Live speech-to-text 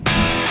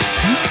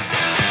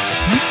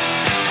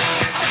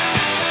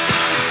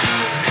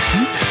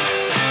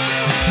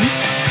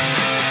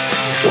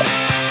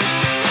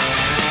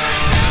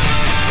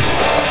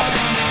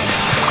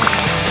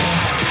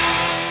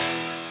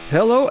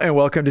Hello and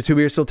welcome to Two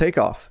Beers Till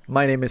Takeoff.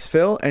 My name is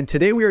Phil, and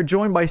today we are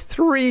joined by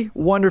three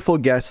wonderful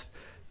guests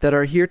that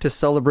are here to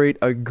celebrate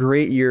a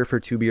great year for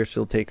Two Beers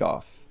Till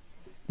Takeoff.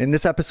 In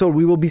this episode,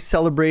 we will be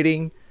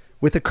celebrating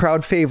with a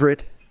crowd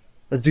favorite.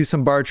 Let's do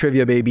some bar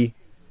trivia, baby.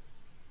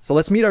 So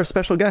let's meet our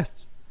special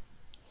guests.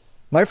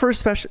 My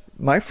first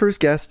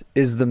guest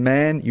is the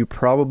man you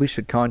probably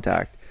should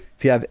contact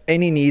if you have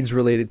any needs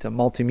related to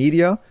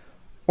multimedia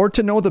or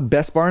to know the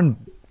best bar in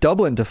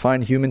Dublin to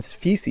find human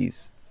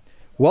feces.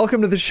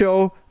 Welcome to the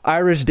show,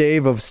 Irish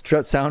Dave of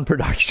Strut Sound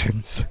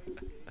Productions.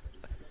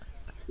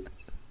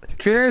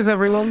 Cheers,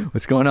 everyone.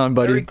 What's going on,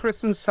 buddy? Merry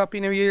Christmas,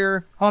 Happy New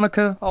Year,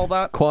 Hanukkah, all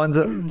that.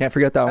 Kwanzaa, can't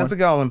forget that one. How's it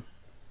going?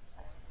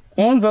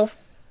 Kwanzaa.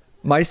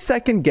 My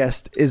second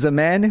guest is a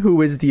man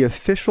who is the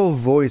official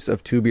voice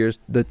of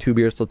the Two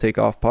Beers Till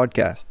Takeoff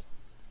podcast.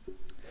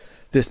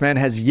 This man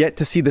has yet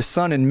to see the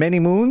sun in many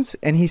moons,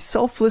 and he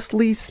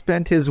selflessly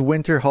spent his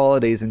winter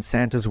holidays in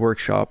Santa's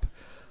workshop.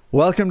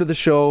 Welcome to the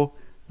show,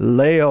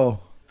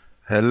 Leo.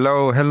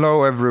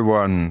 Hello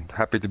everyone.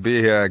 Happy to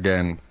be here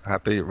again.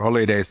 Happy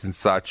holidays and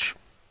such.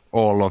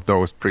 All of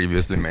those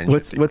previously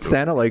mentioned. What's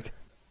Santa like?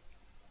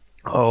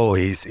 Oh,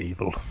 he's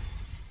evil.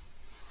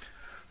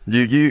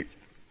 The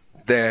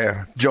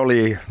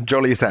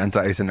jolly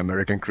Santa is an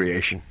American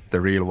creation.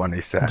 The real one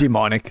is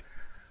demonic.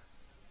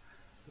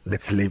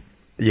 Let's leave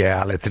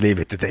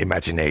it to the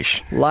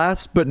imagination.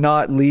 Last but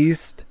not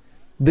least,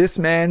 this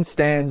man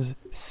stands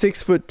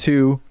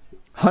 6'2",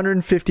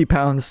 150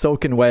 pounds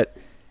soaking wet,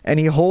 and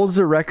he holds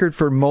the record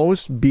for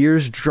most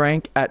beers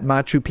drank at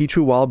Machu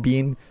Picchu while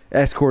being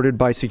escorted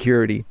by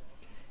security,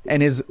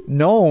 and is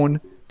known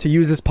to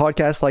use this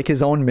podcast like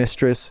his own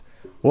mistress.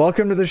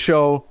 Welcome to the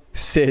show,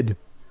 Sid.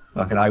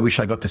 Okay, I wish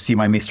I got to see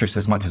my mistress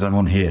as much as I'm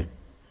on here.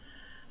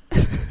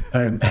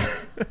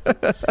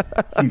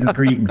 Season's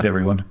greetings,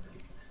 everyone.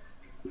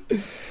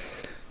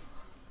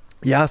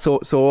 Yeah,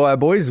 so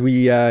boys,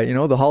 we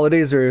the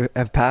holidays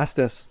have passed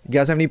us. You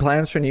guys have any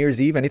plans for New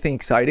Year's Eve? Anything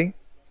exciting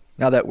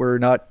now that we're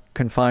not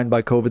confined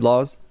by COVID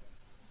laws?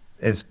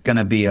 There's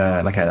gonna be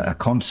a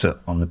concert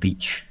on the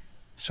beach,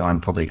 so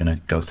I'm probably gonna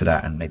go to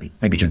that and maybe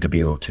drink a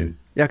beer or two.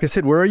 Yeah, cause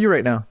Sid, where are you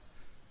right now?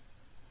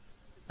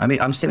 I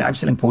mean, I'm still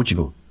in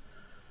Portugal,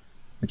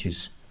 which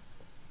is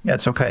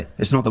it's okay.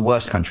 It's not the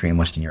worst country in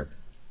Western Europe.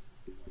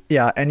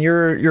 Yeah, and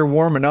you're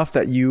warm enough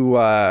that you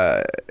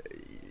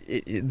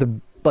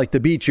the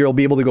beach, you'll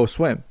be able to go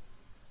swim.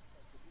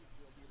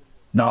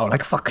 No,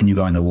 like fuck can you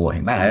go in the water?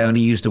 Man, I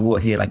only use the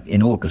water here like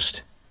in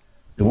August.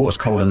 The water's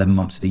cold 11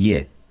 months of the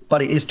year.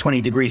 But it is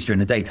 20 degrees during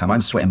the daytime.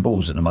 I'm sweating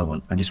balls at the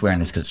moment. I'm just wearing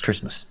this because it's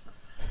Christmas.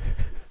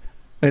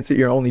 That's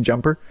your only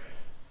jumper?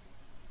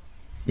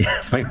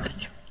 Yes, mate.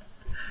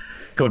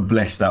 God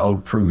bless that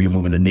old Peruvian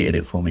woman that knitted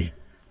it for me.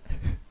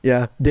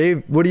 Yeah.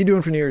 Dave, what are you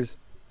doing for New Year's?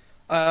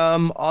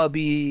 I'll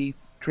be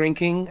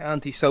drinking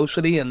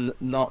antisocially and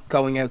not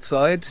going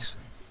outside.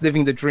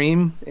 Living the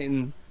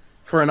dream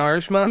for an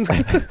Irishman.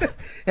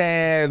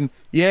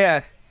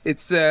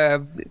 It's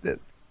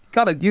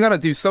you gotta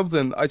do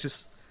something.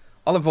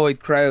 I'll avoid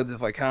crowds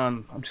if I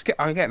can.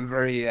 I'm getting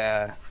very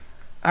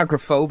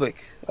agoraphobic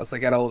as I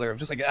get older. I'm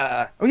just like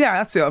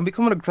that's it. I'm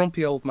becoming a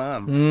grumpy old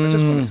man. So I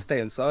just want to stay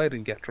inside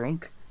and get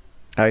drunk.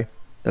 Hey,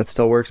 that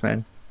still works,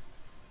 man.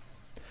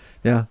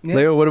 Yeah.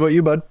 Leo, what about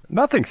you, bud?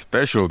 Nothing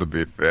special, to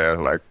be fair.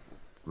 Like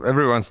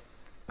everyone's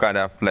kind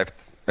of left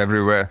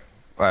everywhere.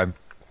 I'm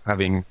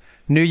having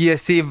New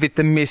Year's Eve with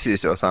the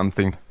missus or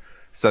something.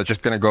 So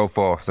just gonna go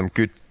for some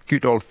good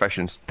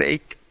old-fashioned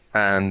steak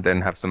and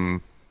then have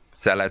some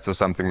salads or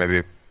something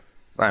maybe,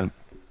 and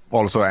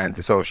also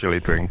antisocially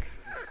drink.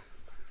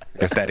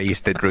 Because that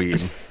is the dream.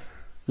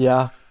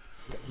 Yeah.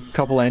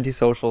 Couple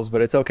antisocials,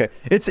 but it's okay.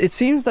 It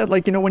seems that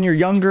when you're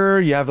younger,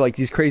 you have like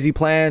these crazy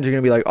plans. You're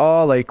gonna be like,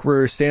 oh, like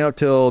we're staying up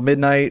till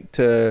midnight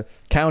to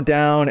count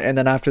down, and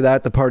then after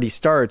that the party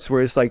starts.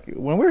 Whereas like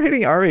when we're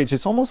hitting our age,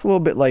 it's almost a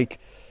little bit like,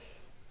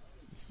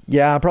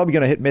 yeah, I'm probably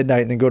gonna hit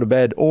midnight and then go to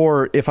bed,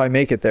 or if I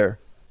make it there,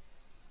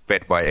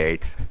 bed by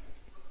 8.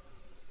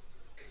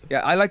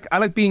 Yeah, I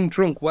like being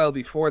drunk well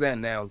before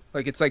then now.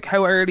 Like it's like,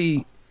 how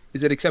early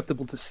is it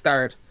acceptable to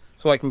start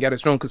so I can get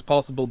as drunk as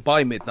possible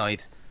by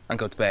midnight and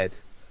go to bed?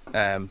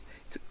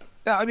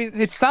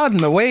 It's sad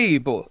in a way,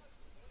 but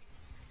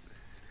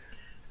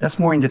that's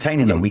more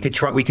entertaining though. We could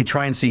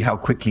try and see how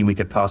quickly we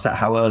could pass that.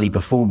 How early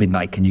before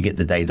midnight can you get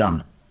the day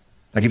done?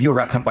 Like if you're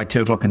wrapped up by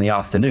 2:00 in the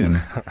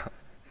afternoon,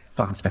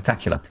 fucking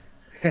spectacular.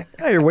 Yeah,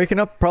 you're waking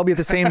up probably at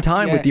the same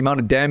time with the amount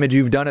of damage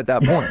you've done at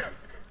that point.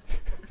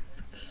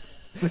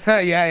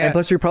 yeah. And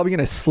plus you're probably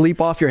gonna sleep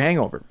off your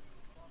hangover.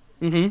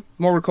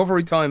 More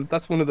recovery time.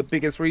 That's one of the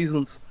biggest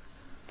reasons.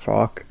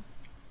 Fuck.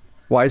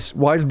 Wise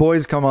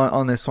boys come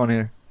on this one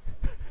here.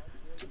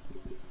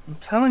 I'm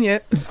telling you,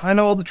 I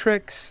know all the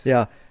tricks.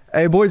 Yeah.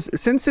 Hey boys,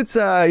 since it's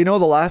the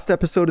last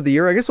episode of the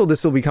year, I guess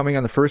this will be coming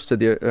on the first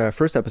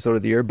episode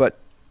of the year, but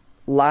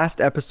last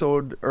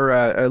episode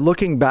or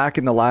looking back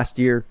in the last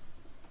year,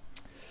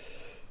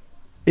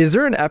 is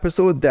there an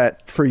episode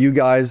that for you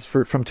guys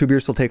from Two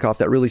Beers Till Takeoff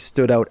that really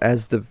stood out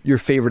as your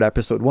favorite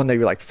episode? One that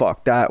you're like,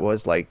 fuck, that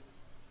was like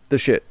the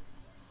shit.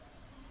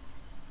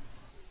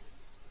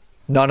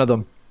 None of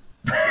them.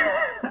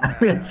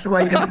 It's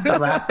waiting for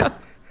that.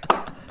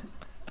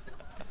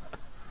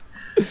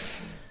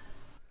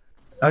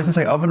 I was gonna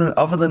say,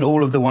 other than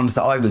all of the ones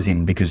that I was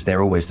in, because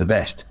they're always the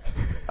best.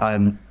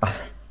 I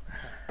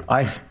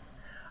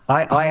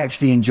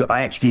actually enjoyed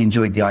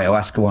the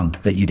ayahuasca one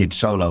that you did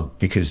solo,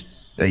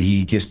 because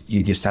you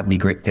just had me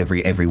gripped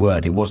every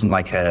word. It wasn't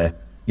like a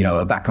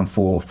back and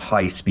forth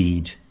high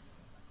speed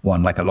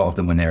one like a lot of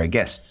them when they're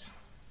guests.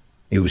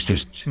 It was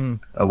just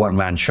a one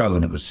man show,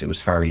 and it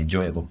was very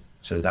enjoyable.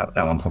 So that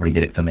one probably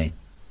did it for me.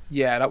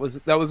 Yeah, that was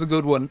a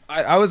good one.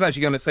 I was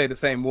actually going to say the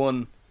same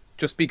one,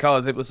 just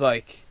because it was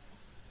like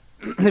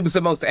it was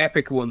the most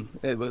epic one.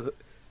 It was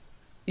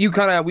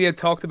we had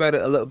talked about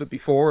it a little bit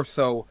before,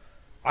 so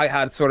I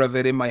had sort of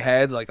it in my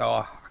head like,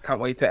 oh, I can't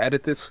wait to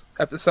edit this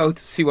episode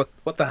to see what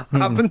the hell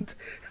happened.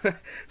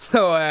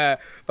 So I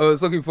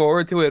was looking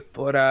forward to it.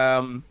 But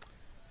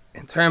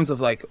in terms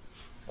of like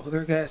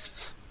other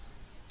guests,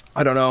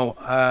 I don't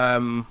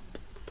know.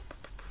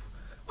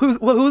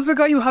 Who's the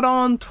guy you had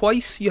on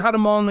twice? You had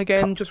him on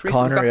again just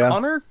recently. Connor, Is that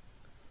Connor?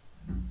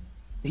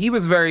 He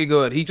was very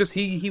good.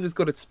 He was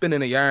good at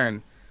spinning a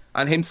yarn,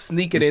 and him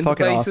sneaking He's into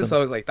fucking places. awesome. I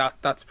was like,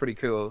 that's pretty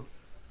cool.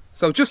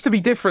 So just to be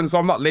different, so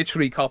I'm not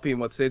literally copying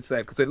what Sid said,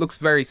 because it looks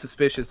very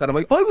suspicious that I'm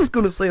like, I was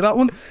going to say that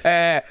one.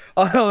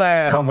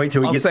 Can't wait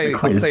till we get to the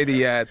quiz. I'll say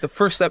the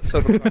first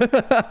episode.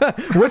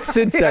 Of What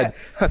Sid said.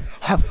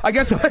 I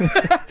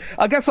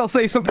guess I'll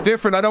say something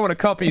different. I don't want to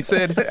copy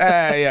Sid.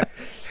 Yeah.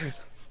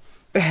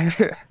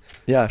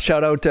 Yeah,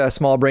 shout out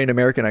Small Brain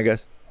American, I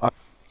guess.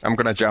 I'm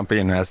gonna jump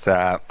in as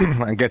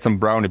and get some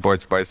brownie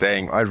points by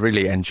saying I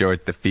really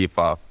enjoyed the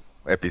FIFA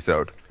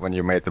episode when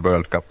you made the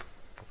World Cup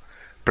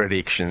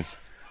predictions.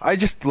 I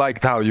just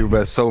liked how you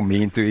were so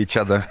mean to each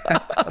other.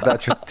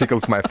 That just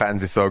tickles my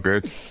fancy so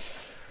good.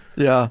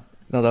 Yeah,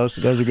 no, that was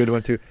a good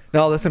one too.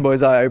 No, listen,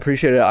 boys, I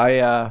appreciate it.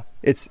 I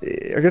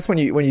guess when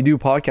you do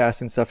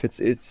podcasts and stuff,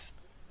 it's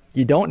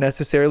you don't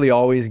necessarily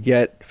always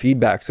get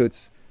feedback. So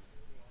it's,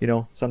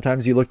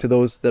 sometimes you look to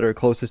those that are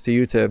closest to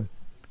you to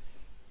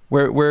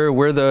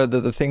where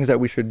the things that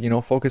we should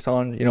focus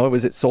on.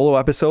 Was it solo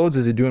episodes?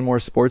 Is it doing more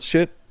sports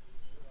shit?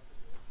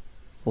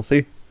 We'll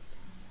see.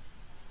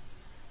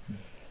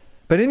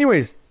 But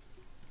anyways,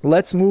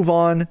 let's move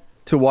on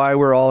to why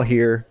we're all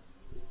here.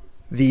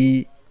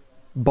 The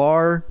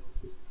bar,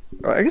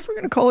 I guess we're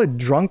going to call it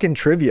Drunken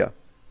Trivia.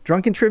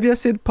 Drunken Trivia,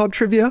 Sid? Pub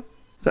Trivia?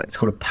 It's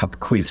called a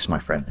pub quiz, my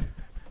friend.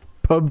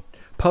 Pub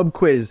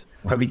quiz.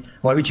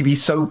 Why would you be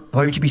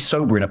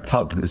sober in a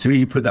pub? As soon as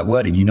you put that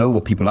word in, you know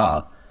what people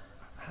are.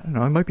 I don't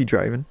know. I might be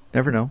driving.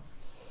 Never know.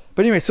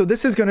 But anyway, so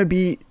this is going to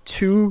be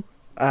two.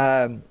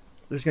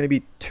 There's going to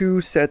be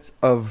two sets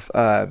of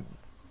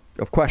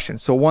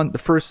questions. So the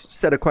first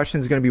set of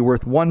questions is going to be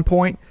worth 1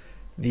 point.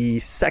 The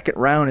second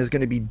round is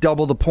going to be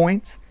double the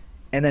points,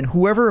 and then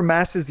whoever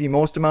amasses the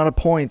most amount of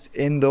points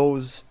in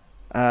those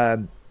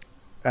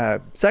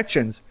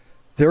sections,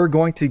 they're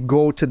going to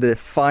go to the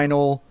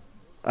final.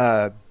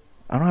 I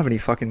don't have any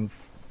fucking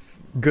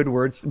good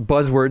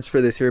buzzwords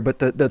for this here, but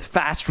the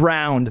fast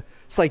round.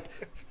 It's like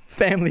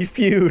Family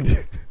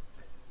Feud.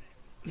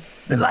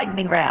 The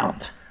lightning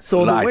round.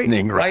 So the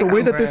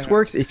way that this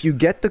works, if you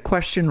get the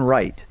question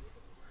right,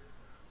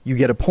 you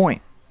get a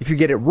point. If you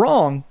get it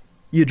wrong,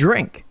 you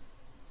drink.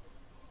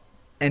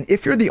 And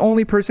if you're the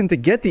only person to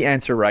get the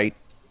answer right,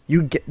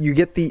 you get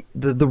the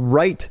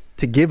right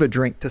to give a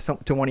drink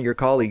to one of your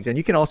colleagues, and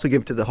you can also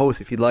give it to the host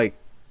if you'd like.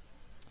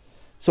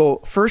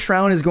 So first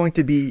round is going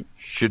to be.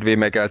 Should we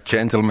make a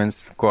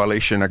gentleman's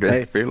coalition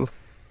against Phil?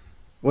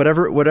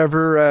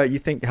 Whatever you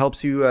think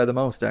helps you the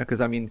most,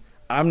 because I'm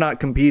not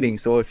competing,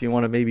 so if you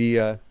want to maybe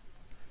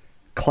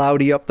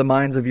cloudy up the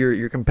minds of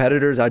your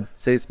competitors, I'd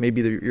say it's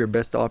maybe your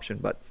best option.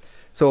 But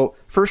so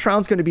first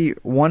round's going to be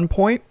 1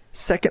 point,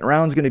 second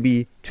round's going to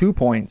be 2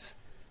 points,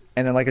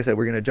 and then like I said,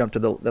 we're going to jump to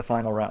the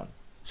final round.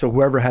 So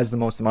whoever has the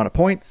most amount of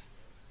points,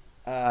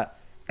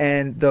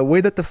 and the way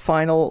that the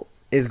final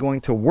is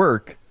going to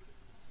work,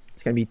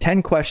 it's going to be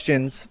 10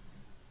 questions,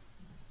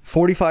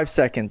 45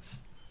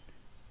 seconds.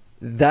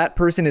 That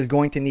person is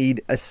going to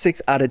need a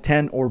 6 out of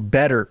 10 or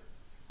better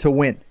to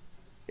win.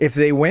 If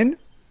they win,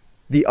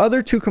 the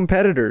other two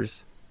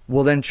competitors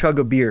will then chug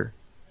a beer.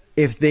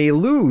 If they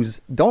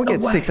lose, don't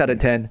get 6 out of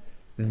 10,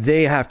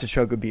 they have to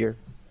chug a beer.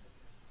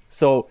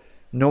 So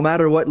no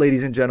matter what,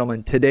 ladies and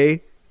gentlemen,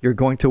 today you're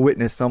going to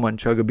witness someone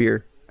chug a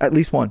beer. At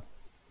least one.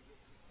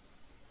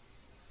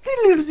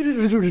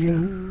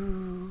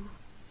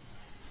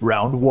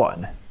 Round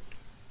 1.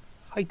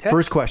 high tech.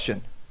 First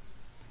question.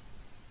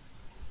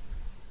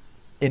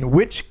 In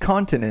which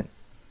continent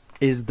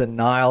is the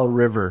Nile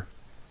River?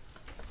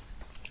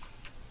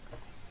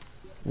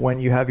 When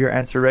you have your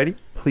answer ready,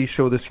 please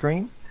show the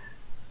screen.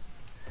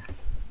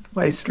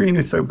 My screen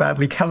is so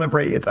badly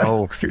calibrated. I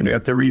really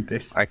have to read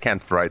this. I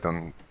can't write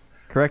on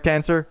Correct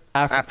answer,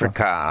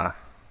 Africa.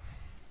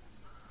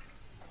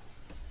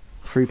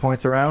 3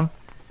 points around.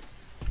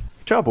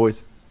 Good job,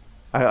 boys.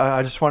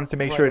 I just wanted to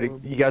make sure that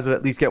you guys would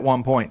at least get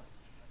 1 point.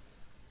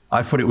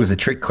 I thought it was a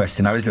trick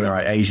question. I was going to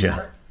write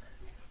Asia.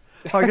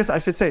 Oh, I guess I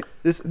should say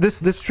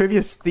this trivia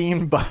is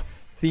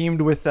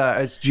themed with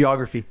it's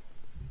geography.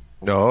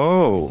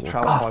 No. It's a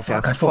travel Oh, podcast.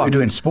 fuck, I thought we were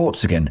doing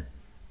sports again.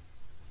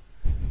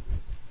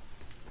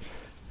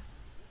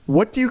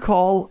 What do you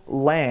call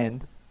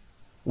land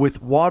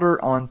with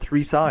water on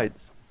three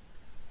sides?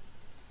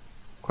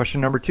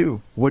 Question number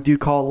 2. What do you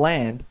call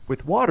land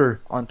with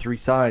water on three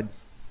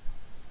sides?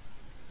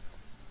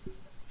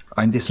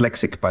 I'm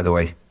dyslexic, by the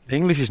way.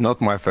 English is not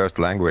my first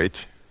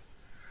language.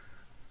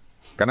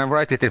 Can I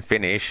write it in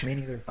Finnish? Me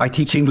neither. I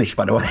teach English,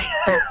 by the way.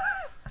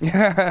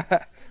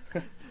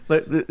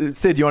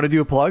 Sid, you want to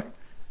do a plug?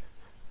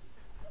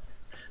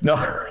 No,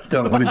 I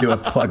don't want to do a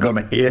plug on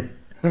it here.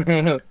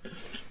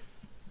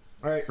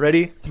 All right,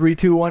 ready? 3,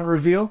 2, 1,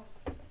 reveal.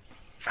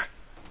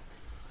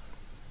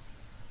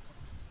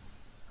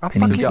 I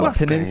Peninsula. fucking Got lost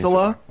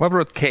peninsula. What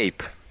about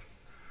Cape?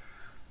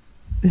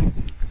 Oh,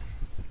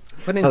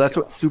 that's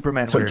what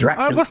Superman That's what wears.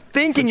 Dracula. I was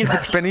thinking if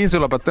it's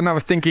peninsula, but then I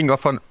was thinking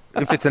of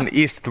if it's an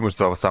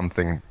isthmus or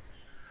something.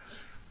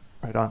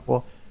 Right on.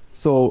 Well,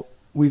 so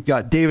we've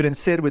got David and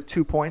Sid with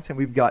 2 points, and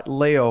we've got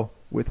Leo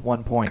with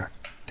 1 point.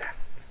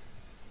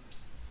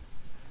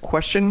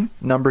 Question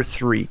number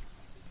 3.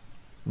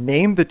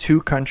 Name the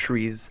 2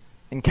 countries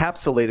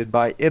encapsulated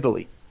by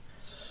Italy.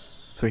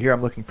 So here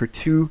I'm looking for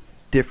 2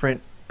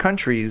 different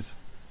countries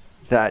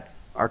that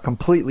are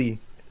completely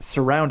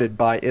surrounded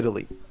by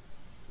Italy.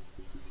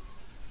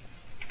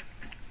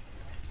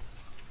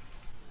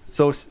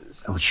 So,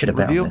 Oh, shit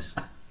about reveal. this.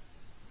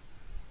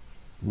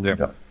 Yeah.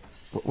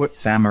 What?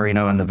 San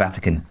Marino and the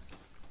Vatican.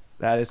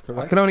 That is I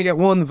correct. can only get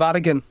one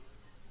Vatican.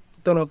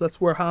 Don't know if that's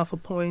worth half a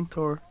point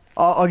or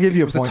I'll give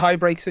you a it was a point.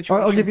 tie-break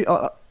situation. I'll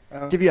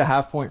give you a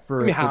half point for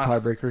Give me for half.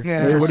 tiebreaker.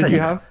 Yeah. What did you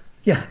have?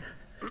 Yes.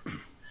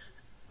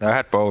 I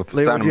had both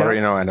Leo, San what'd you have?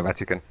 Marino and the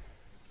Vatican.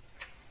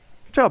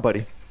 Good job, buddy.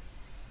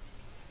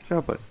 Good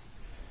job, buddy.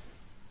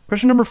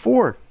 Question number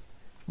 4.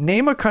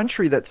 Name a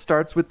country that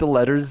starts with the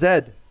letter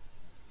Z.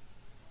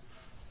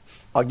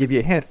 I'll give you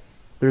a hint.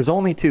 There's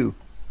only 2.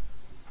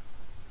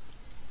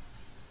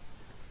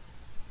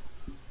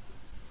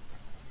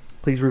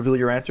 Please reveal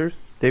your answers.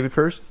 David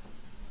first.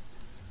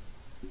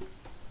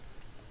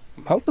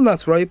 I'm hoping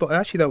that's right, but I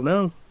actually don't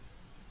know.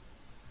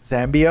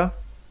 Zambia.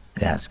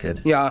 Yeah, that's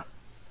good. Yeah.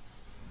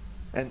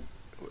 And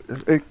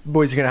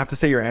boys, you're gonna have to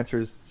say your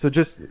answers. So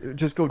just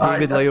go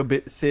David, Leo,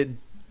 Sid.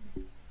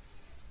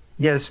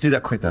 Yeah, let's do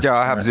that quick. Yeah,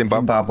 I have Right,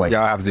 Zimbabwe.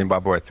 Yeah, I have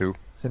Zimbabwe too.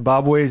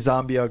 Zimbabwe,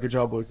 Zambia. Good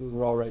job, boys. Those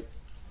are all right.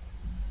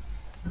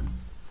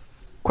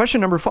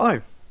 Question number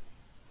 5.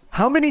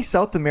 How many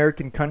South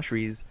American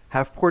countries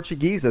have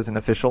Portuguese as an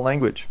official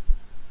language?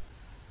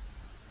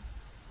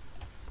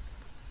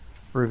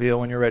 Reveal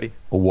when you're ready.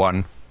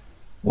 1.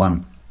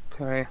 1.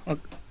 Okay.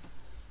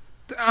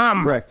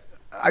 Damn. Correct.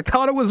 I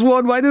thought it was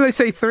 1. Why did I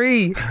say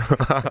 3?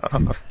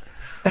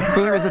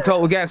 Well, it was a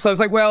total guess. So I was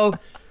like, well,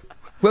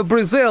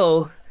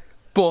 Brazil,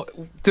 but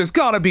there's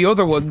got to be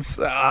other ones.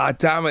 Ah,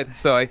 damn it.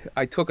 So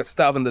I took a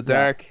stab in the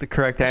dark. The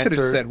correct I should have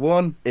answer said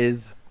 1.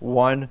 is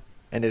 1,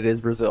 and it is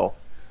Brazil.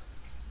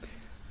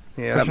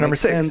 Yeah, Question that number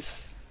makes 6.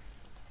 sense.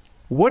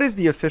 What is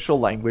the official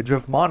language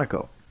of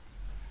Monaco?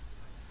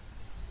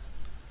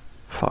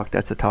 Fuck,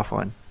 that's a tough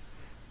one.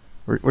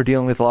 We're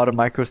dealing with a lot of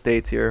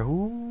microstates here.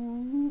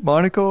 Ooh,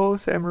 Monaco,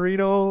 San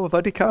Marino,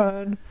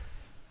 Vatican.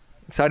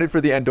 Excited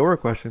for the Andorra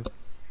questions.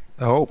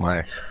 Oh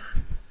my.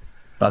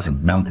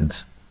 Buzzing.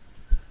 Mountains.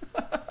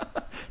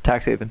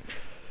 Tax haven.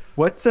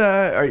 What,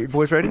 are you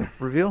boys ready?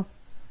 Reveal?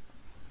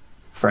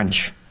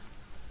 French.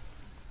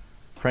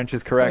 French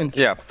is correct. French.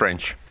 Yeah,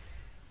 French.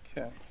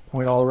 Okay.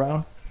 Point all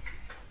around.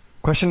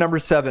 Question number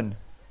 7.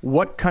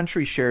 What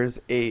country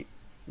shares a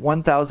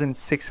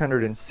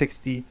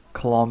 1,660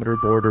 kilometer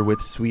border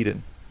with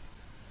Sweden?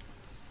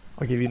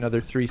 I'll give you another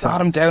 3 God, I'm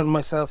seconds. doubting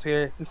myself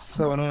here. This is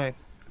so annoying.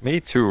 Me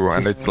too,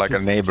 and Just- it's like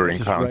just- a neighboring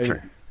just write country.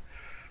 it.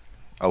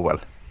 Oh well.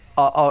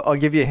 I'll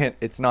give you a hint.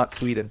 It's not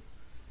Sweden.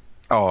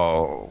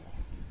 Oh.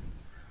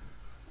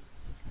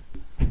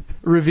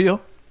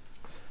 Reveal.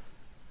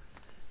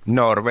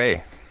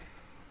 Norway.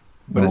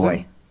 What is it?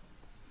 Norway.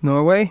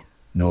 Norway?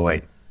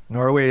 Norway.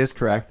 Norway is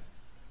correct.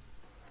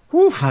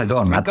 Woo, hold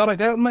on, man. God, I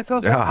doubted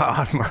myself.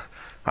 Yeah,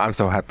 I'm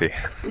so happy.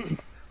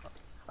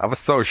 I was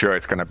so sure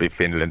it's gonna be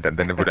Finland, and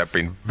then it would have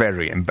been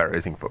very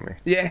embarrassing for me.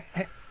 Yeah.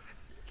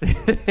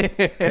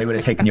 They would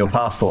have taken your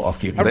passport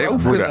off you. I They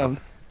wrote would have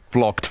Finland.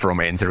 blocked from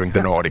entering the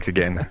Nordics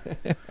again.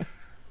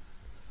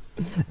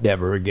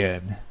 Never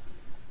again.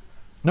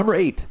 Number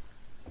 8.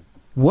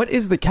 What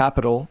is the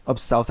capital of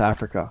South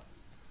Africa?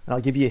 And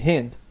I'll give you a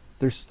hint.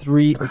 There's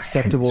 3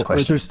 acceptable. this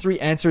question. There's 3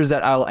 answers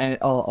that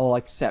I'll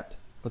accept,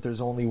 but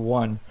there's only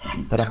one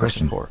that I'm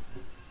question. looking for.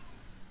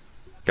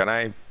 Can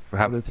I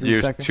have Another 3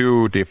 used seconds.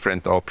 2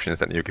 different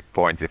options, and you get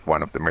points if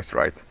one of them is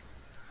right?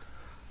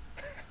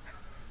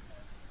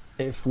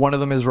 If one of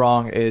them is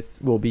wrong, it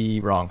will be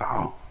wrong.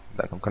 Oh,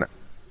 then I'm gonna.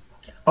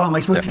 Oh, am I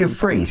supposed to do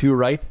 3? 2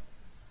 right?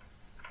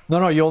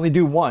 No, you only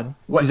do 1.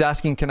 What? He's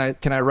asking, can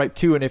I write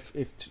 2, and if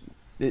it,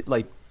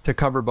 like to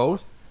cover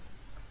both?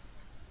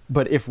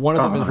 But if one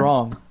of them is Oh.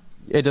 wrong,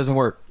 it doesn't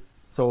work.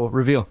 So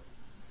reveal.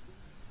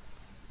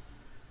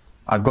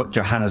 I've got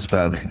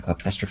Johannesburg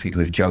apostrophe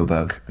with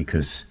Joburg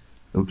because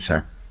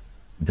I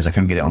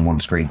couldn't get it on one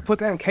screen. Put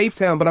down Cape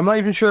Town, but I'm not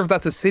even sure if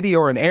that's a city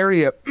or an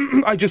area.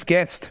 I just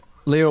guessed.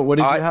 Leo, what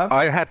did you have?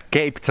 I had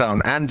Cape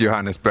Town and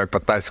Johannesburg,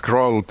 but I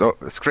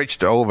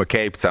scratched over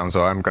Cape Town,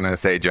 so I'm gonna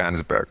say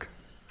Johannesburg.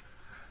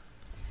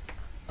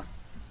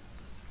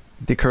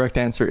 The correct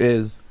answer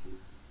is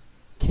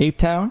Cape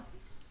Town,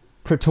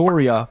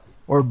 Pretoria,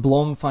 or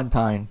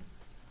Bloemfontein.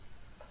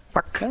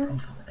 Fuck.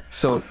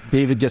 So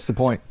David gets the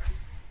point.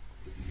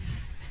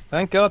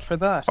 Thank God for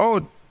that.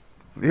 Oh,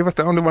 he was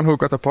the only one who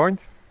got a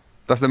point?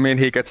 Does that mean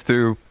he gets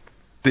to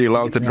deal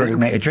out the He drink?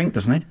 made a drink,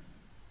 doesn't he?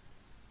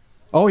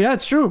 Oh yeah,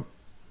 it's true.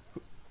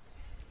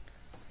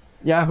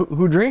 Yeah,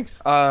 who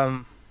drinks?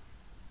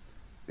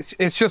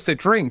 It's just a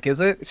drink, is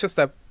it? It's just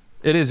a.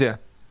 It is, yeah.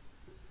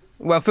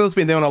 Well, Phil's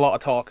been doing a lot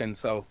of talking,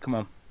 so come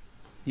on,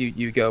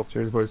 you go.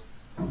 Cheers, boys.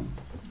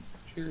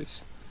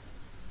 Cheers.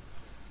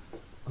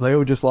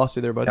 Leo just lost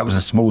you there, buddy. That was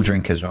a small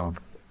drink as well.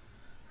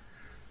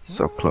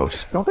 So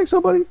close. Don't think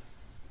so, buddy.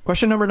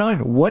 Question number 9.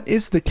 What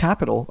is the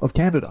capital of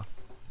Canada?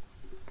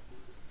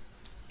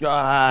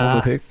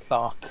 Ah, pick.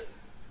 fuck.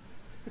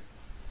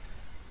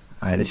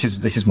 This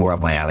is more up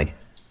my alley.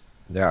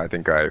 Yeah, I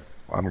think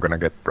I'm gonna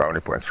get brownie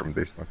points from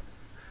this one.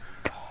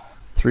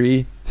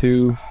 3,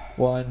 2,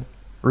 1.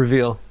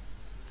 Reveal.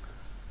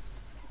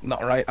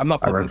 Not right. I'm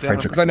not I putting wrote it down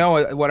Frederick. because I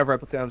know whatever I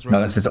put down is right.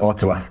 No, this is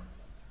Ottawa.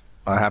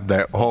 I have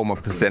the home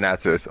of the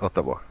senators,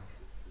 Ottawa.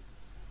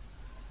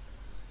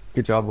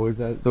 Good job, boys.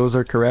 Those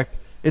are correct.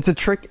 It's a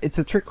trick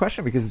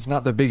question because it's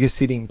not the biggest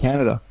city in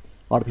Canada.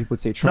 A lot of people would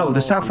say Toronto. No,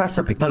 the South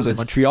Africa. No,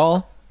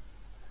 Montreal.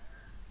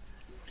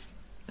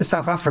 the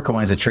South Africa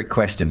one is a trick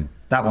question.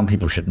 That one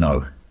people should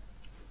know.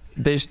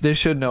 They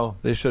should know.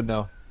 They should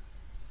know.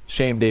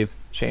 Shame, Dave.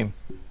 Shame.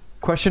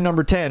 Question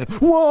number 10.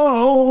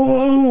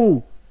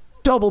 Whoa!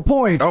 Double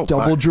points. Oh,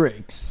 double my.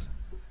 drinks.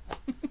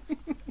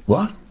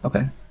 What?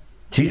 Okay.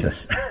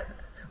 Jesus.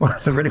 Well,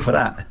 I'm ready for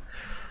that.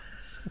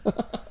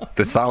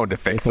 The sound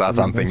effects are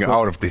something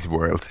out of this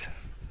world.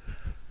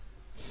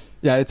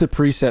 Yeah, it's a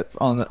preset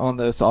on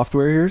the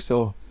software here.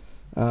 So,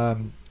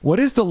 what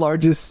is the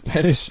largest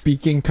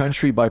Spanish-speaking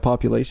country by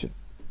population?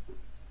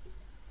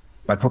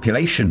 By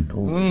population.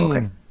 Ooh,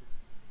 Okay.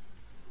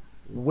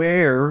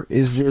 Where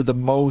is there the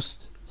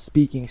most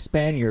speaking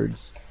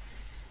Spaniards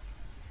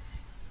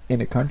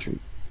in a country?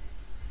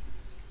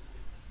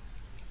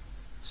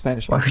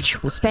 Spanish. Why would you?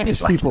 Well,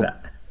 Spanish like people.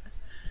 that?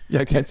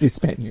 Yeah, I can't say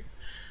Spaniards.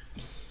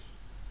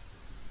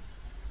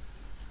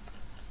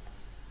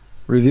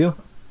 Reveal.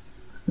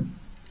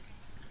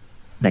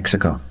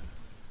 Mexico.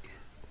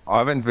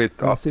 I went with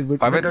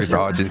Africa,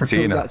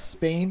 Argentina. that's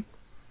Spain.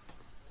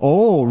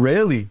 Oh,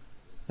 really?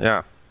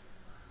 Yeah.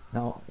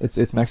 No,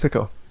 it's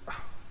Mexico.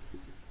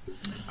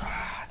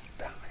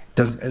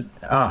 Does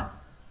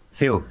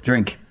Phil,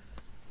 drink.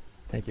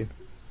 Thank you.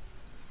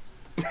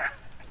 I'm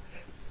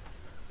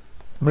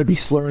going to be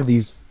slurring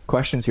these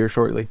questions here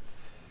shortly.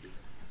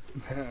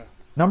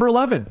 Number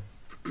 11.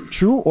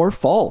 True or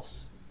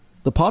false?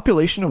 The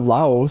population of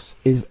Laos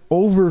is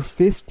over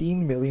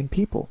 15 million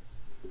people.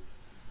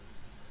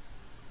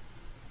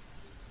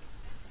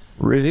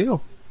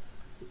 Reveal.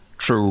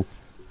 True.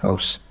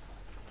 False.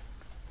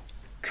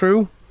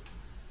 True.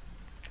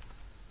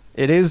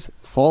 It is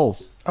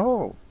false.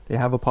 Oh. They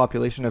have a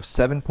population of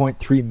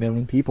 7.3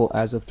 million people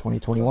as of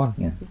 2021.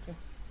 Yeah.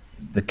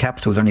 The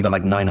capital's only got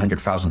like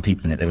 900,000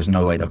 people in it. There was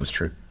no way that was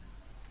true.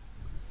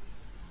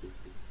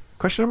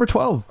 Question number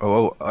 12.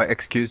 Oh,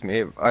 excuse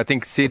me. I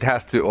think Sid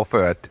has to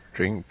offer a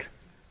drink.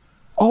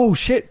 Oh,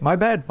 shit. My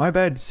bad. My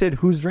bad. Sid,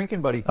 who's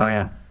drinking, buddy? Oh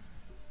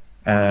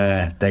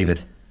yeah.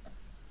 David.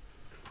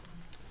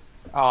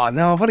 Oh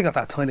no, I've only got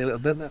that tiny little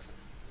bit left.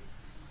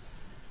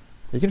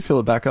 You can fill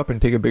it back up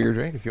and take a bigger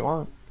drink if you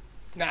want.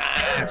 Nah,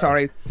 it's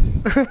alright.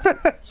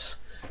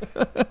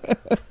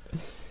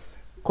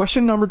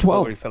 Question number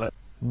 12. Refill it.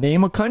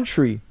 Name a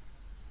country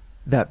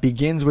that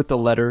begins with the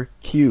letter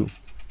Q.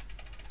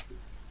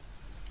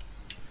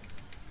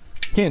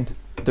 Hint,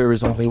 there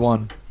is only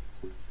one.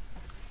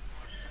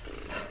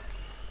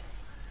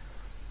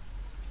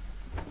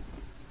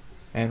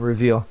 And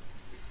reveal.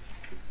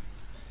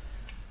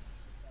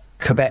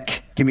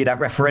 Quebec. Give me that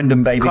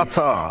referendum, baby.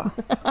 Qatar.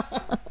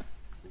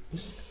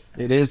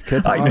 It is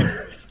Qatar. I know.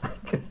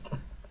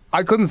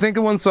 I couldn't think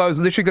of one, so I was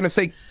literally going to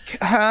say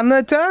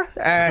Canada.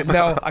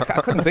 No, I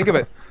couldn't think of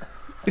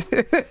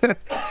it.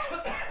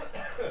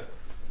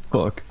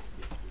 Look.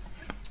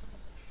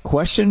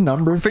 Question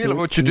number 13. Phil,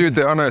 would you do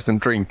the honors and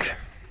drink?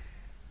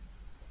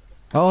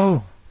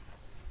 Oh.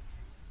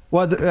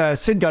 Well,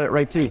 Sid got it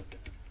right too.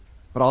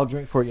 But I'll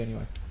drink for you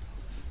anyway.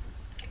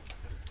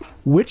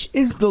 Which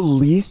is the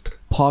least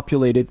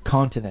populated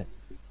continent?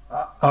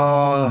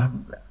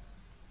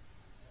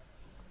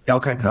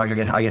 Okay.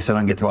 I guess I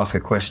don't get to ask a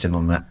question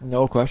on that.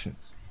 No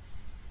questions.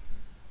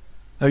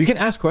 No, you can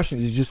ask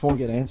questions, you just won't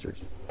get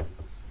answers.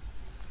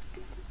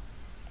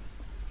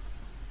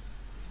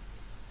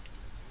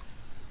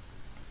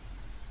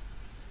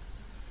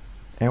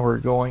 And we're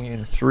going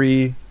in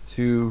 3,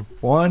 2,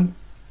 1.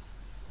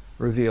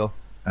 Reveal.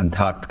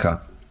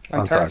 Antarctica.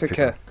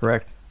 Antarctica.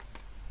 Correct.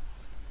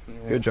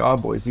 Good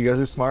job, boys. You guys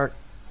are smart.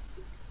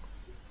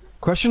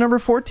 Question number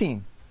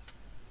 14.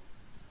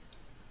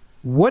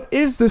 What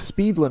is the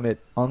speed limit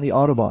on the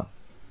Autobahn?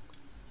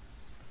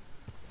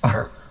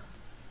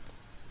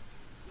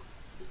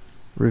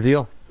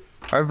 Reveal.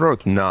 I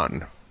wrote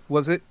none.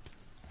 Was it?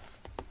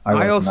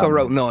 I also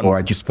wrote none. Or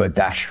I just put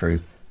dash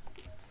through.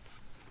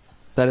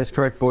 That is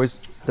correct,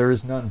 boys. There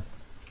is none.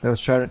 I was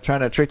trying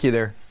to trick you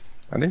there.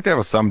 I think there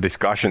was some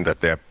discussion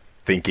that they're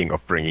thinking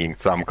of bringing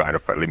some kind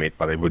of a limit,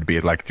 but it would be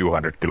like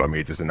 200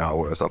 kilometers an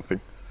hour or something.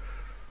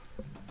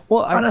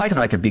 Well, I don't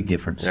like a big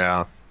difference.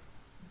 Yeah.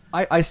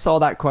 I saw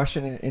that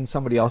question and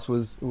somebody else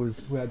was who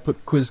had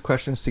put quiz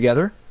questions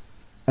together,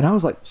 and I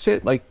was like,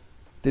 shit, like,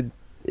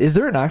 is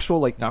there an actual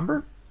like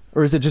number,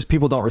 or is it just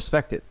people don't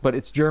respect it? But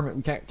it's German.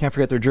 We can't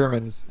forget they're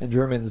Germans, and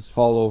Germans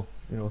follow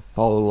the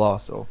law,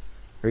 so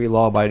very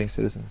law-abiding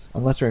citizens,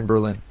 unless they're in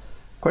Berlin.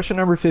 Question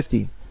number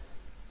 50.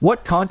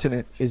 What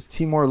continent is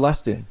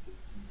Timor-Leste in?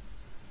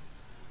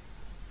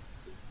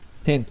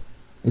 Hint: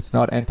 it's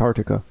not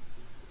Antarctica.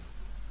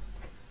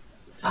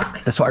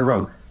 Fuck, that's what I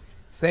wrote.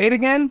 Say it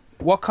again.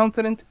 What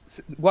continent?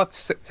 What?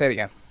 Say it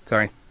again.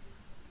 Sorry.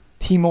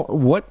 Timor.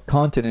 What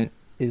continent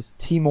is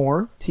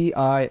Timor?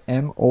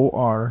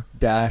 Timor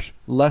dash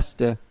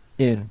Leste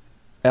in?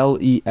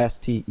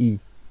 Leste.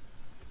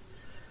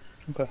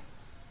 Okay.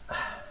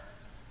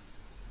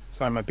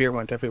 Sorry, my beer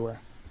went everywhere.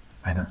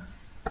 I know.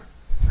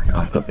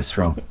 I've got this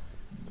wrong.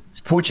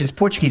 It's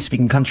Portuguese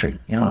speaking country.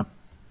 Yeah.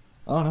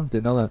 Oh no,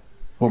 didn't know that.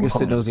 I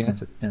guess it knows the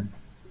answer. Yeah.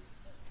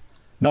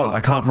 No, I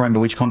can't remember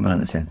which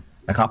continent it's in.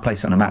 I can't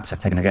place it on a map, so I've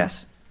taken a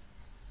guess.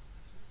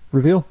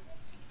 Reveal.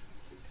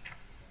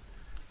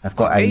 I've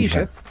got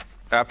Asia.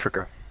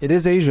 Africa. It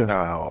is Asia.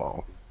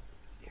 Oh.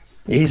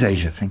 It is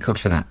Asia. Thank God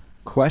for that.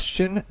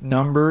 Question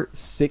number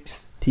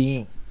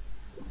 16.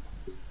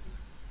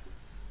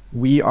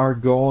 We are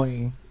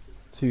going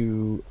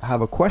to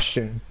have a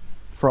question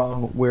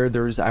from where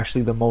there's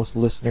actually the most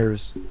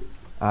listeners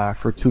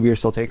for Two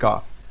Beers Till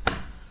Takeoff.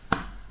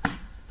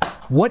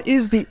 What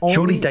is the only?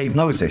 Surely Dave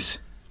knows this.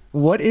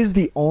 What is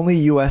the only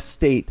U.S.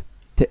 state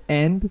to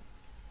end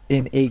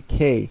in a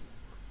K?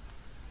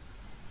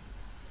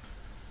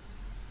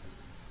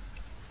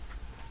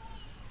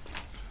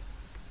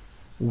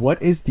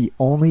 What is the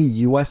only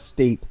U.S.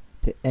 state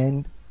to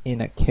end in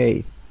a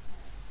K?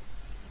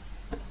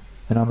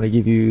 And I'm going to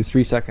give you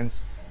 3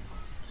 seconds.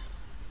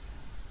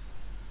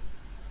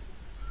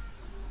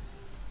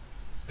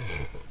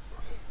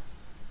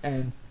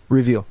 And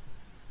reveal.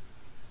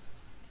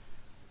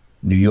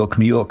 New York,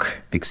 New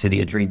York. Big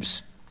city of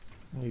dreams.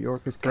 New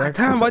York is God correct.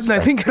 damn, why didn't I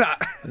think of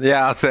that?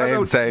 Yeah, same.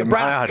 wrote I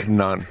Nebraska. had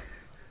none.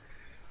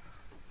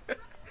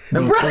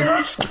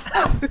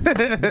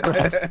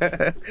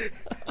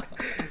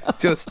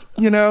 Just,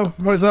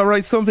 might as well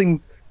write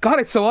something. God,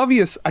 it's so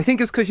obvious. I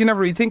think it's because you never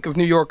really think of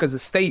New York as a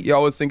state. You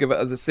always think of it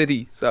as a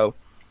city. So,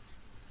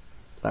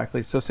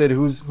 Exactly. So, Sid,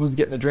 who's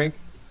getting a drink?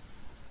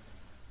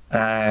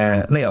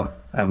 Leo,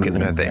 I'm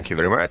giving it. Thank you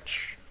very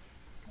much.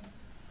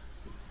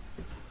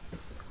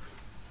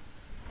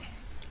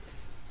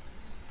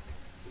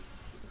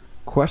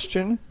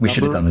 Question. We should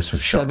have number done this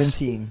with shots.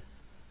 17.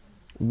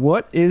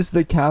 What is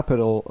the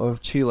capital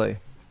of Chile?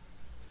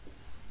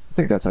 I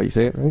think that's how you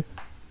say it, right?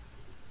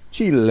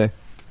 Chile.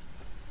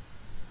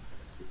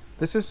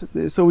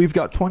 So we've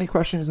got 20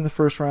 questions in the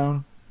first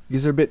round.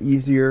 These are a bit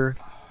easier.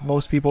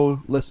 Most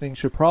people listening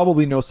should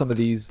probably know some of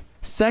these.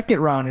 Second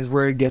round is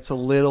where it gets a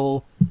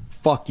little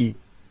fucky.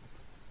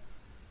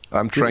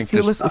 I'm trying If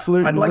you're to.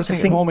 listening I'd like to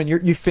at think- home and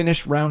you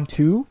finish round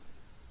 2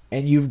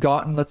 and you've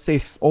gotten, let's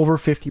say, over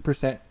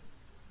 50%,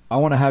 I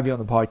want to have you on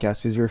the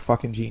podcast because you're a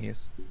fucking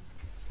genius.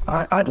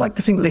 I'd like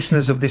to think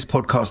listeners of this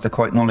podcast are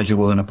quite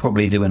knowledgeable and are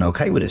probably doing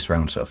okay with this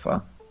round so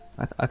far.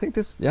 I think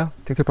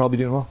they're probably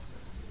doing well.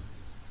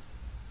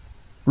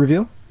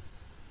 Reveal?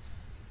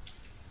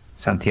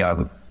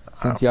 Santiago.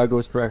 Santiago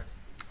is correct.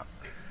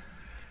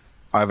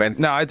 I went.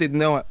 no, I didn't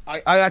know it.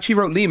 I actually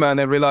wrote Lima and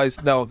then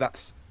realized, no,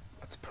 that's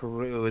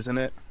Peru, isn't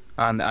it?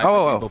 And I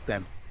gave up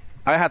then.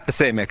 I had the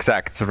same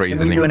exact Didn't we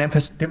reasoning. do an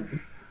episode? Didn't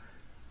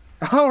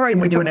All right.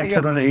 we do an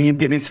episode on him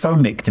getting his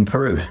phone nicked in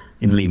Peru,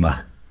 in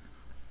Lima?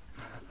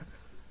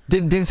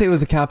 Didn't say it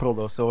was the capital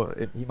though, so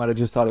he might have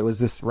just thought it was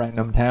this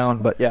random town.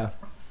 But yeah,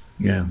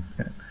 Yeah.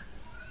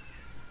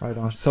 right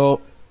on.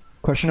 So,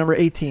 question number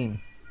 18: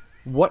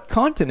 what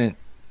continent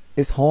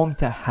is home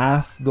to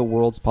half the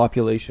world's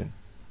population?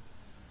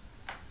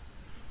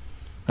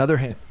 Another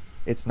hint: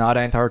 it's not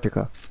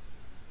Antarctica.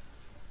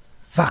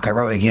 Fuck, I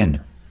wrote it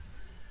again.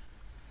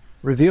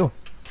 Reveal.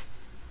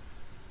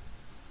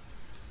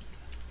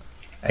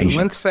 We Asia.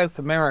 went to South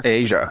America.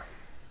 Asia.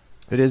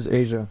 It is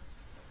Asia.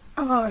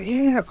 Oh,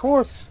 yeah, of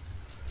course.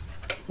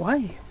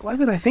 Why? Why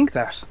would I think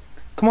that?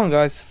 Come on,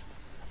 guys.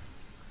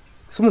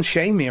 Someone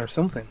shame me or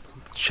something.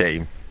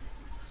 Shame.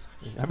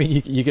 I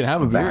mean, you can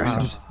have a beer.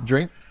 Embarrassing. Just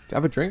drink.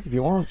 Have a drink if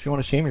you want. If you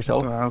want to shame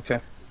yourself. Oh, okay.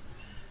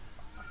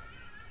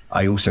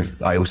 I also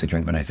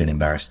drink when I feel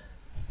embarrassed.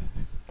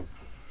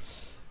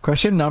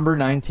 Question number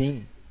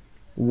 19.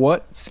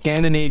 What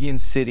Scandinavian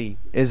city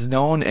is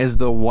known as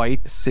the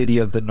White City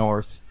of the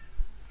North?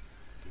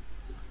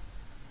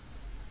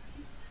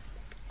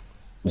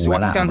 So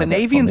what Well,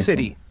 Scandinavian on this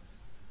city?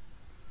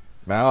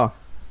 Wow.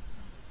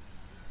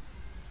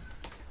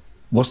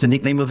 What's the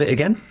nickname of it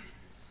again?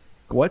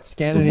 What The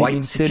Scandinavian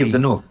White City of the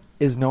North.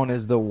 is known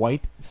as the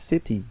White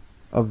City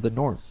of the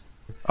North?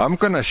 I'm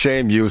gonna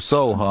shame you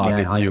so hard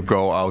Yeah, if you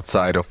go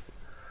outside of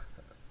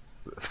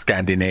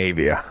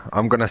Scandinavia.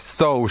 I'm gonna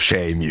so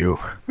shame you.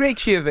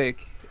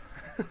 Reykjavik.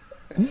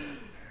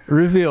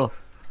 Reveal.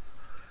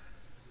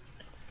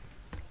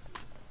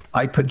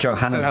 I put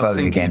Johannesburg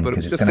Helsinki, again but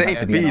because it's it's just going to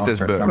have to be an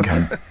answer at some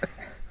Petersburg. point.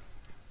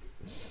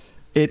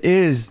 It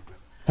is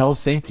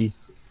Helsinki.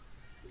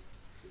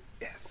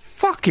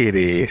 Fuck it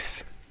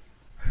is.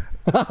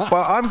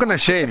 Well, I'm gonna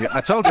shame you.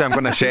 I told you I'm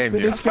gonna shame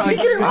you.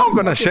 I'm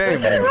gonna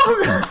shame you.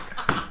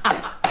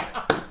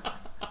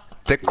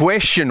 The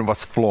question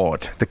was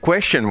flawed. The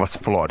question was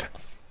flawed.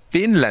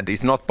 Finland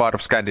is not part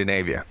of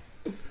Scandinavia.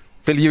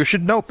 Phil, you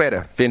should know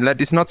better. Finland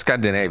is not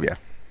Scandinavia.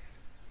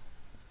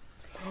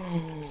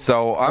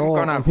 So I'm Oh,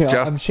 gonna okay,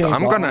 just I'm shamed.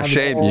 I'm gonna I'm-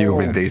 shame you oh.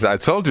 with this. I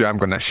told you I'm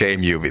gonna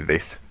shame you with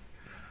this.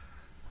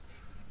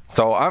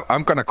 So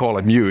I'm gonna call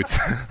a mute.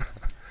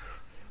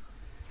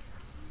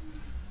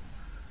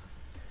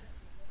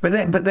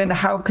 But then,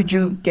 how could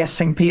you guess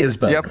St.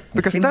 Petersburg? Yeah,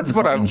 because Finland's that's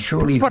what not I in,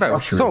 surely that's what I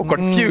was Russia so is.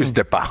 confused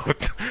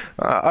about.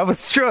 I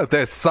was sure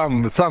there's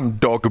some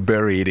dog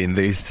buried in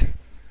this.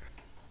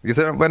 Because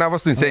when I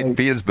was in St. Alright,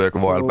 Petersburg a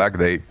while so- back,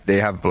 they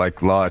have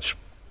like large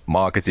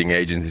marketing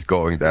agencies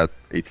going that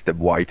it's the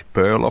white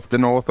pearl of the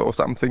north or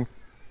something.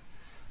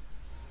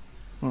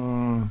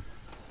 Leo,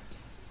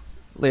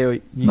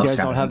 you Not guys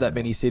don't Scandinavia. have that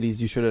many cities.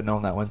 You should have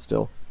known that one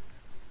still.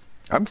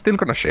 I'm still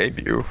gonna shame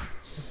you.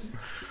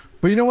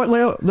 But you know what,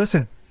 Leo?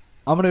 Listen,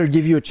 I'm going to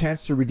give you a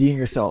chance to redeem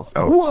yourself.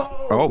 Oh,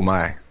 Whoa! oh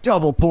my.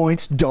 Double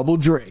points, double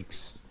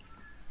drakes.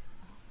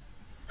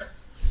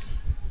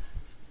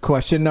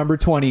 Question number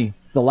 20.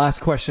 The last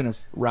question of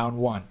round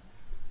 1.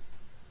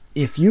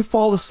 If you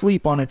fall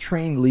asleep on a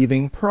train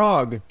leaving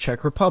Prague,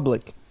 Czech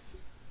Republic,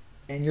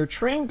 and your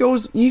train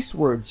goes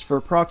eastwards for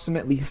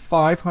approximately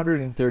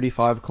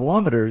 535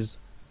 kilometers,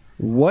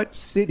 what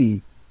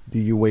city do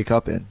you wake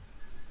up in?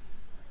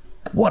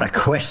 What a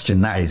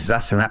question that is.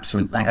 That's an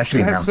absolute.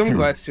 Actually, That's round some two.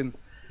 question.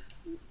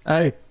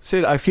 Hey,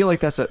 Sid, I feel like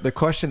that's the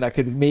question that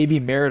could maybe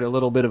merit a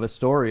little bit of a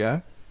story, eh?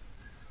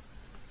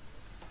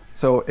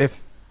 So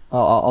if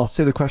I'll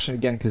say the question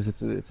again because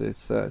it's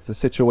a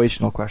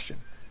situational question.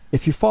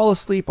 If you fall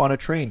asleep on a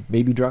train,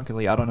 maybe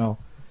drunkenly, I don't know,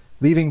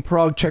 leaving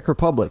Prague, Czech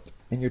Republic,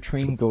 and your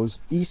train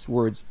goes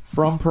eastwards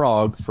from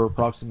Prague for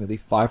approximately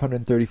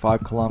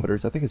 535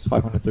 kilometers, I think it's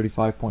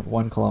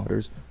 535.1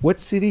 kilometers, what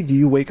city do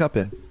you wake up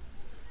in?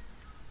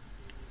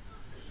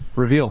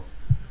 Reveal.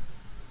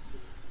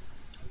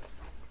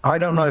 I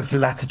don't know if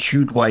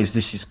latitude-wise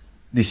this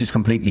is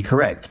completely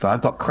correct, but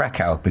I've got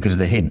Krakow because of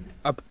the hint.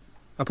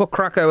 I put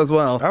Krakow as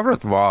well. I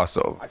wrote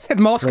Warsaw. I said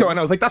Moscow, and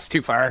I was like, that's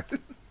too far.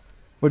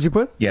 What'd you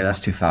put? Yeah, that's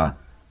too far.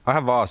 I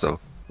have Warsaw.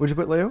 What'd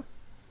you put, Leo?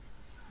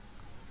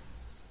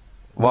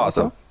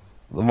 Warsaw.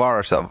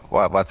 Warsaw.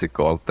 What's it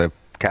called? The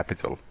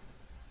capital.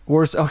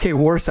 Warsaw. Okay,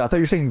 Warsaw. I thought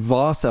you were saying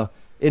Vasa.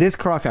 It is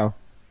Krakow.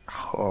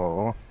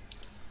 Oh.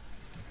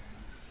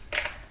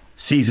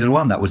 Season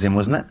 1 that was in,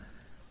 wasn't it?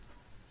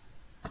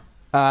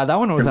 That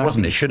one was It actually.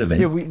 wasn't, it should have been.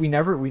 Yeah, we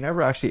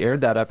never actually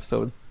aired that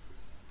episode.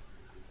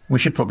 We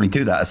should probably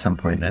do that at some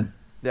point then.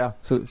 Yeah,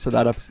 so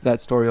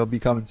that story will be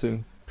coming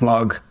soon.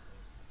 Plug.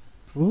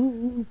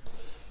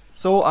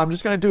 So I'm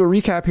just gonna do a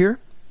recap here.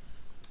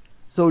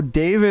 So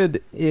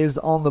David is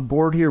on the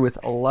board here with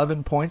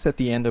 11 points at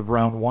the end of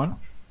round 1.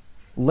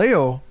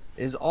 Leo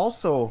is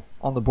also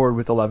on the board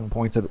with 11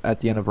 points at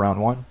the end of round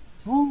 1.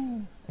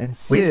 And Where's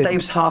Sid,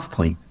 Dave's half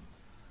point?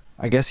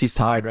 I guess he's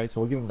tied, right?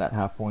 So we'll give him that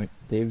half point.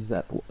 Dave's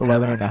at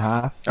 11 and a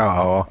half.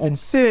 Oh. And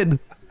Sid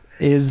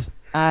is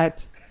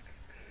at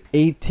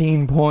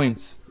 18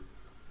 points.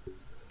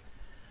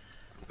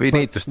 We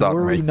need to start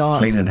Worry making. not.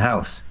 Cleaning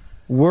house.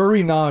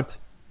 Worry not.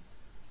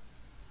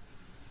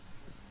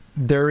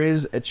 There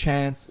is a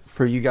chance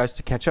for you guys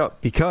to catch up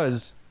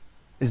because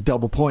it's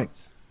double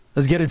points.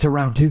 Let's get into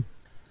round 2.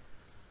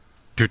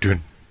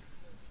 Dun-dun.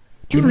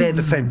 In their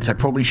defense, I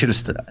probably should have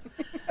stood.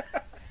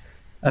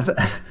 As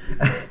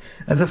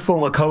a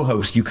former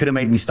co-host, you could have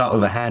made me start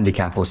with a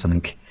handicap or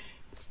something.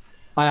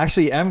 I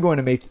actually am going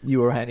to make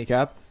you a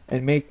handicap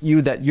and make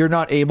you that you're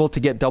not able to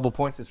get double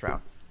points this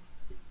round.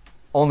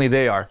 Only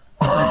they are.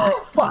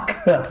 Fuck.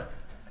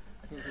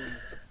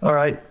 All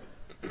right.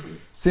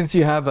 Since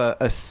you have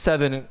a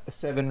seven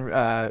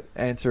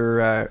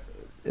answer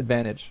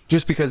advantage,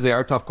 just because they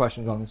are tough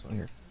questions on this one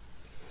here.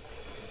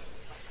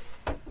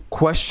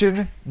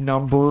 Question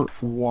number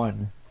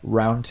 1,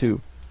 round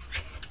 2.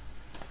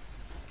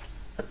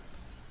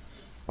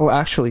 Oh,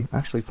 actually,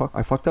 fuck,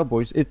 I fucked up,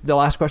 boys. The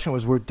last question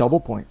was worth double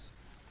points.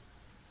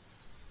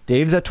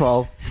 Dave's at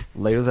 12,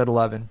 Leo's at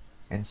 11,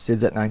 and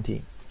Sid's at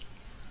 19.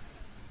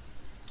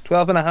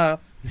 12 and a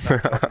half.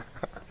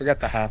 Forget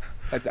the half.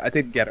 I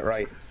didn't get it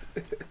right.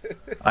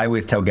 I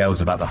always tell girls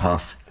about the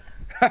half.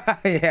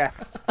 Yeah.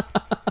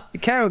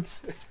 It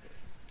counts.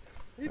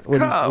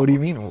 What do you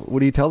mean? What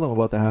do you tell them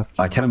about the half?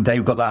 I tell them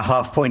Dave got that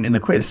half point in the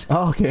quiz.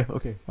 Oh,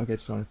 okay.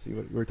 Just wanted to see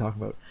what you were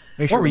talking about.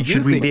 Make What were you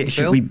Should we thinking, be?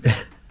 Should Phil? we?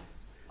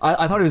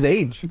 I thought it was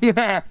age.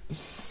 Yeah.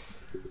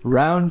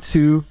 Round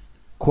 2,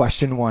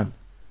 question 1.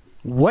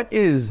 What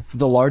is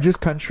the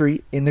largest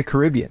country in the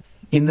Caribbean?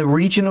 In the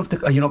region of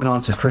the. Oh, you're not going to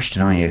answer the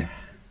question, are you?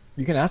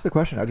 You can ask the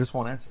question. I just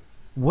won't answer.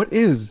 What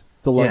is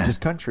the largest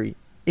country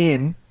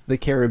in the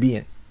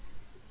Caribbean?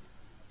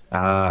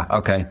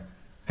 Okay.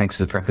 Thanks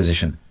for the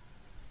preposition.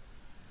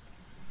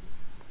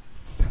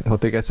 I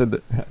don't think I said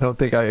that. I don't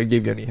think I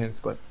gave you any hints,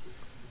 but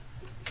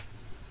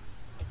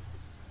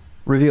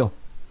reveal.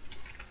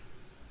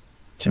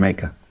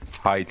 Jamaica.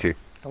 Haiti.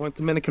 I went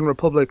Dominican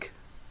Republic.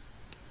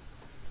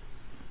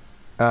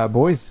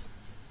 Boys,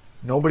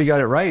 nobody got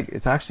it right.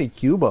 It's actually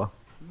Cuba.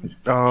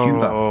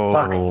 Cuba.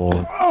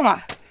 Fuck.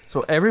 Ah,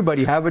 So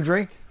everybody have a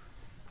drink.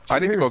 I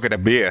need to go Cheers. get a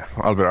beer.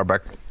 I'll be right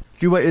back.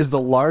 Cuba is the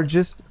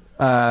largest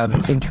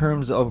in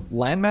terms of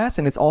landmass,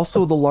 and it's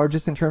also the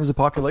largest in terms of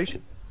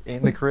population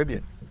in the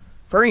Caribbean.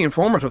 very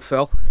informative,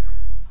 Phil.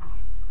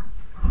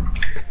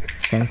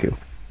 Thank you.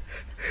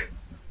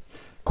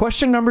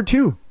 Question number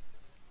 2.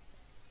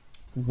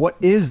 What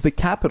is the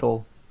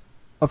capital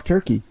of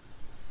Turkey?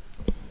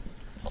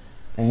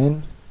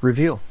 And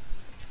reveal.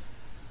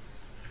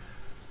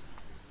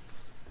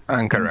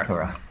 Ankara.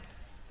 Ankara.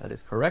 That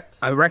is correct.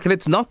 I reckon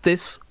it's not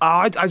this.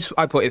 I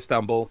put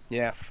Istanbul.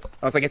 Yeah.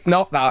 I was like, it's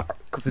not that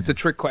because it's a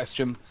trick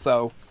question.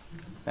 So,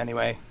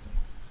 anyway.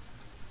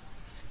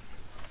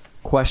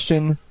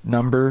 Question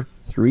number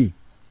 3.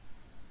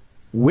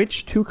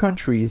 Which 2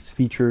 countries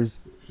features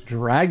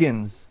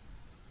dragons?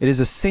 It is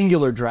a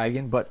singular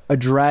dragon, but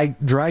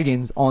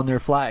dragons on their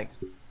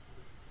flags.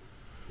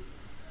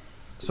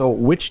 So,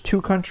 which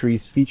 2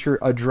 countries feature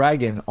a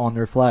dragon on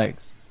their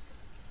flags?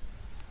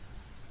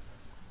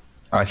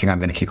 I think I'm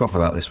going to kick off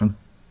without this one.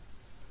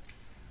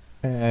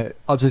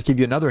 I'll just give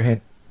you another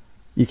hint.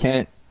 You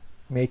can't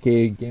make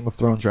a Game of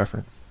Thrones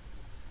reference.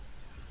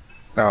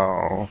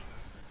 Oh.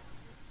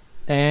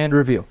 And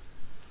reveal.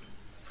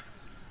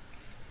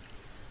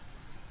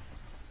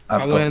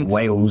 I've I got went-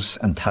 Wales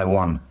and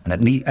Taiwan, and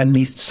at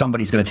least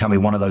somebody's going to tell me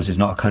one of those is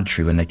not a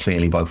country when they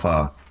clearly both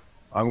are.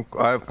 I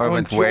I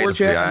went Wales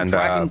Georgia and and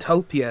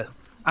Dragontopia.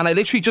 And I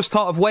literally just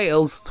thought of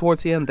Wales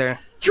towards the end there.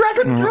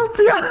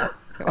 Dragontopia.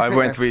 I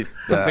went with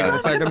I think it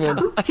was the second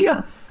one.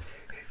 Yeah.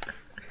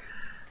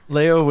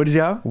 Leo, what did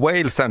you have?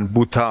 Wales and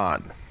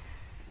Bhutan.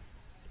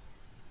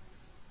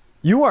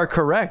 You are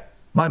correct.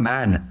 My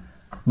man.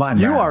 My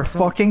man. You are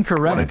fucking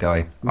correct. What a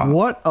guy.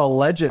 What a I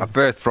legend.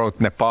 first wrote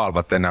Nepal,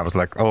 but then I was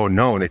like, oh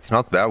no, it's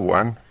not that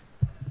one.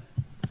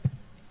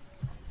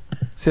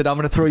 Sid, I'm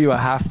going to throw you a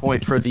half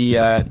point for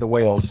the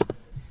Wales.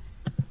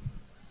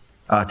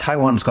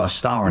 Taiwan's got a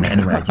star on it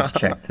anyway. I just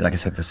checked. Like I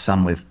said, for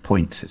some with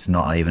points, it's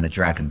not even a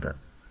dragon, but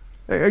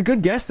A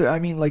good guess there. I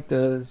mean, like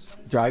the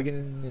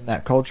dragon in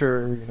that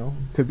culture,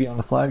 could be on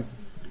the flag.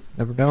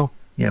 Never know.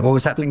 yeah. What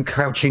was that thing?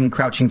 Crouching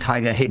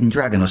tiger, hidden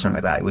dragon, or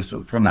something like that. It was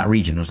from that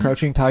region, wasn't it?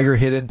 Crouching tiger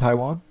hid in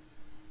Taiwan.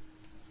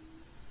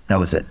 That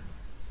was it.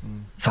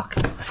 Fuck.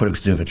 I thought it was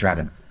to do with a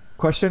dragon.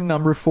 Question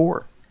number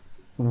 4.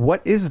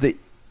 What is the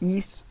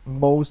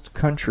eastmost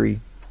country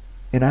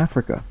in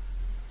Africa?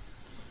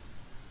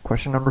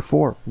 Question number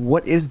 4.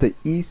 What is the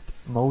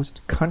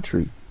eastmost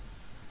country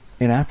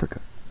in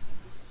Africa?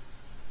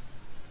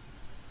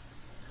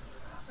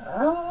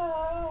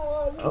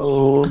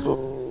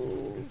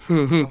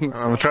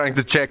 I'm trying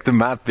to check the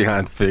map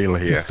behind Phil You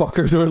here.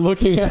 fuckers are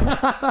looking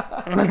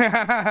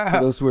at. For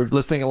those who are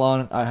listening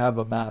along, I have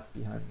a map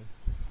behind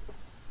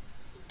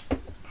me.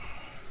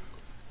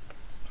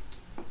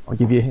 I'll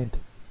give you a hint.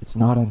 It's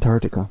not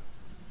Antarctica.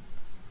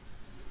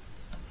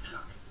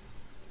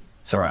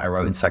 It's alright, I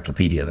wrote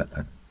encyclopedia that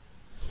time.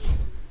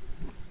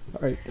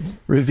 All right.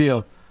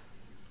 Reveal.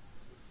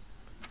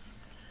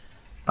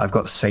 I've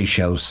got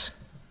Seychelles.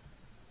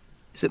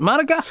 Is it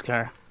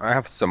Madagascar? I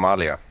have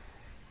Somalia.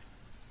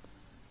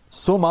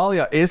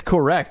 Somalia is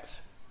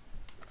correct.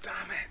 Damn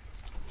it.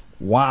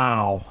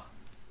 Wow.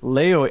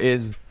 Leo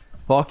is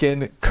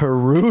fucking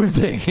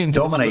cruising in this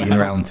Dominating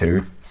round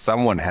 2.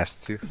 Someone has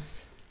to.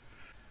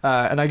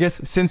 And I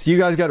guess since you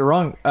guys got it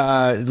wrong,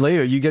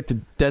 Leo, you get to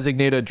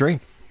designate a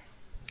drink.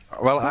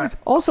 Well, I,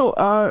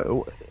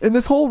 Also, in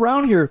this whole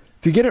round here,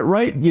 if you get it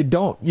right, you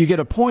don't. You get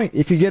a point.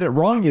 If you get it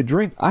wrong, you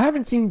drink. I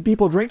haven't seen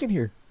people drinking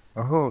here.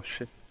 oh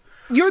shit.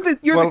 You're the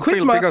Well, quiz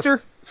Phil,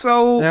 master,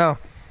 so Yeah.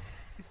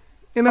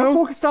 you I'm know.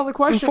 focused on the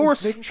questions,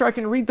 enforce. making sure I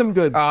can read them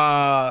good.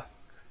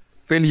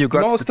 Phil, you You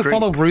got want us the to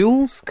follow drink.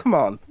 rules? Come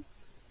on.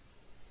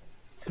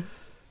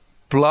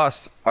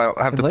 Plus, I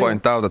have to later.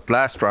 point out that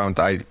last round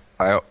I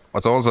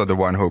was also the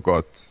one who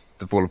got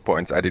the full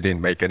points. I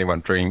didn't make anyone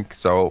drink.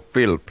 So,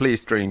 Phil,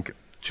 please drink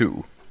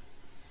 2.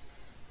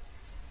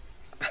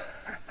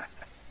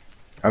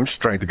 I'm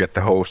just trying to get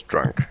the host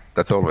drunk.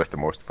 That's always the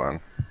most fun.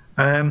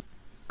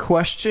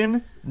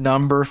 Question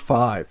number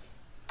 5.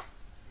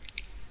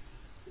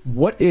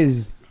 What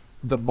is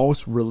the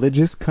most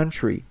religious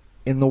country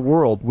in the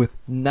world with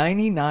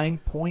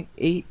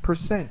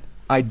 99.8%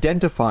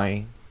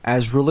 identifying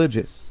as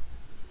religious?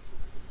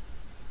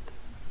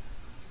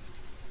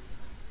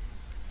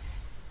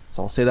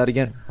 So I'll say that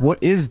again. What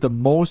is the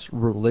most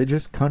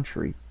religious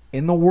country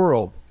in the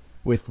world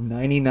with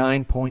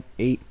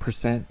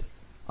 99.8%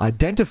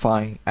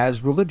 identifying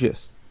as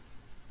religious?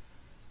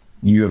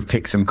 You have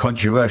picked some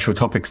controversial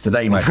topics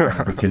today, my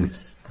friend,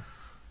 because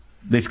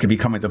this could be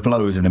coming to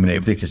blows in a minute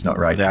if this is not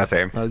right. Yeah,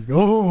 same. Let's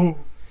go.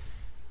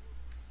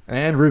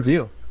 And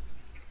reveal.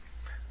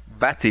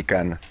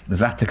 Vatican. The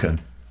Vatican.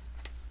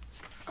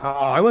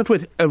 I went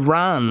with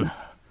Iran.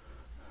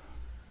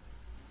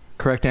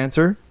 Correct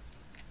answer,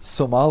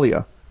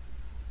 Somalia.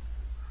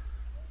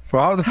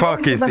 Well, how the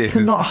fuck is this?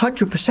 Not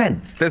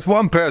 100%. There's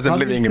one person How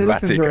many living in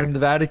citizens are in Vatican. the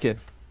Vatican?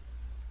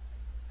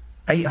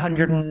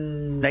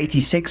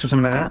 886 or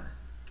something like that.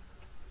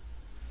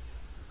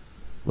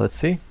 Let's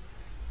see.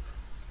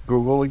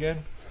 Google again.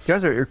 You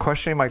guys are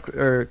questioning my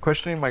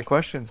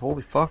questions.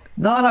 Holy fuck.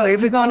 No,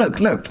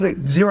 look,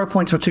 0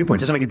 points or 2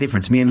 points doesn't make a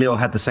difference. Me and Leo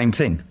had the same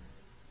thing.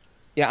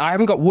 Yeah, I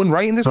haven't got one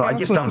right in this Well, I round,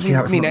 just so it don't doesn't see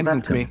how it's mean not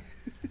anything to me.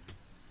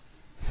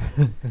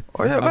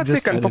 Oh yeah, I'm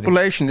just Vatican editing.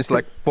 population is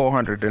like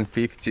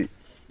 450.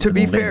 To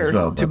be Well, then fair, as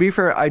well, to but- be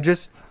fair, I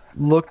just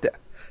looked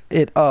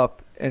it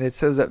up and it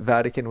says that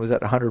Vatican was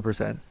at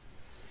 100%.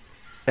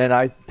 And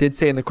I did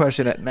say in the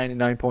question at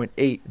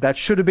 99.8. That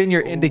should have been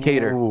your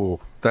indicator. Ooh,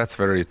 that's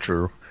very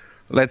true.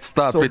 Let's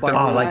start So with the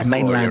by- Oh, like last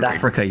mainland lawyer.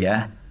 Africa,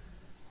 yeah?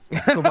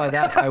 So by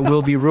that, I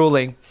will be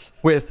ruling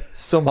with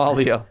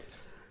Somalia.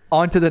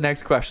 On to the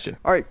next question.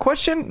 All right,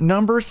 question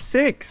number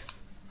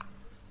 6.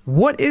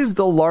 What is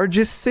the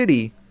largest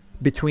city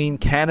between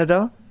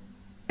Canada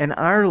and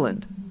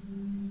Ireland?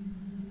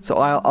 So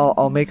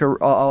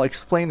I'll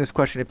explain this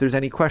question if there's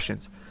any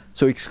questions.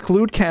 So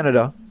exclude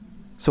Canada.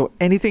 So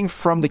anything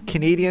from the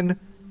Canadian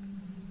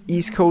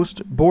East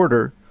Coast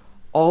border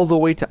all the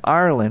way to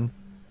Ireland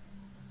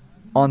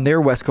on their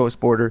West Coast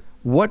border.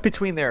 What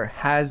between there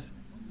has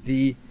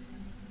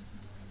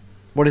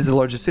what is the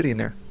largest city in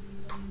there?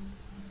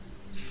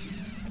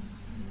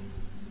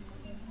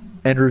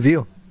 And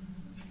reveal.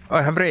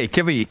 I have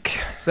Reykjavik.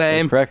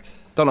 Same. Correct.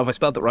 Don't know if I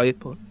spelled it right,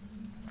 but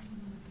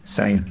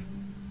Same.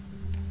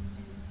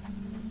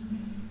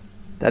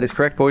 That is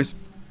correct, boys.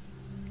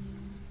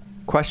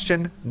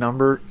 Question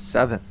number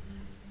 7.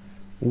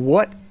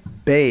 What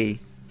bay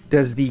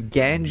does the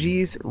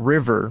Ganges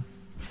River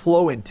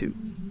flow into?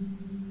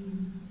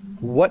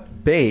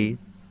 What bay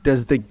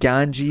does the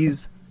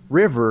Ganges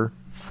River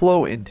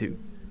flow into?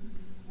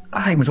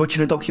 I was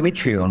watching a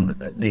documentary on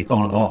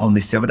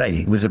this the other day.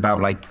 It was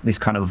about like this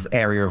kind of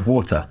area of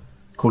water.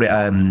 Called it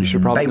You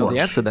should probably know the Baywatch.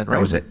 answer then, That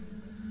right? was it.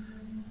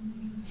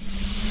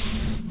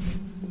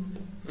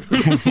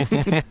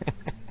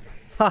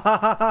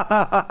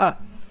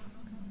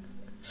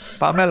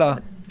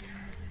 Pamela.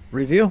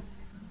 Reveal.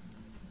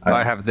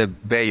 I have the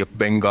Bay of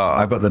Bengal.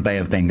 I've got the Bay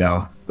of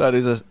Bengal. That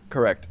is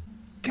correct.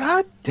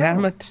 God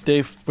damn it.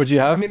 Dave, what'd you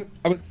have? I mean,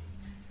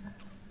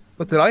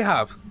 what did I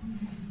have?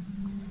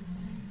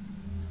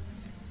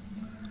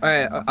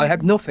 I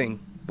had nothing,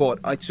 but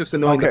it's just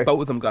annoying Okay. that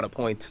both of them got a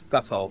point.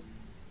 That's all.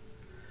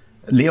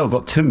 Leo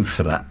got 2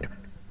 for that.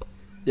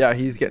 Yeah,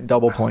 he's getting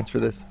double points for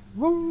this.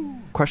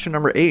 Question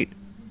number 8.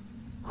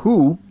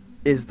 Who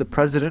is the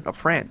president of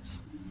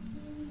France?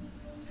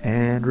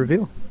 And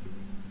reveal.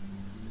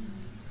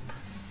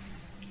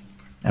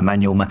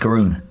 Emmanuel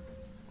Macron.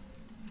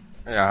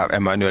 I have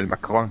Emmanuel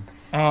Macron.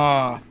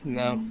 No,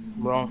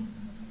 wrong.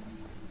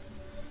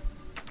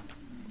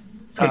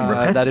 It's getting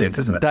repetitive,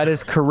 isn't it? That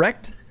is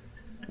correct.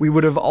 We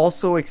would have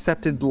also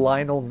accepted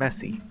Lionel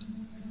Messi.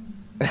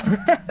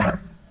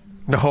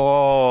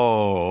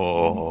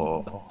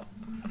 No.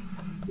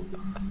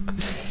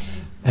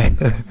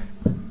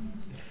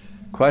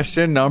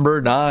 Question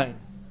number 9.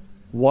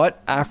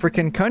 What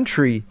African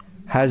country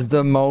has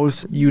the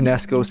most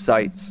UNESCO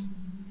sites?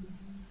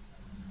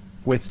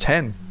 With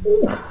 10.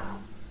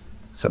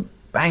 It's a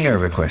banger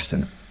of a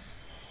question.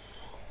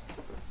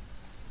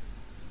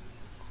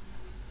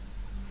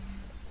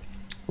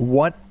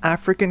 What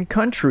African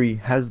country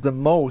has the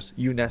most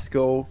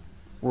UNESCO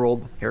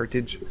World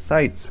Heritage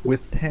Sites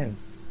with 10?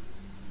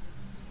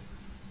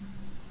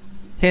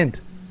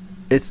 Hint,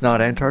 it's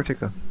not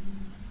Antarctica.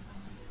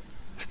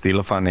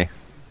 Still funny.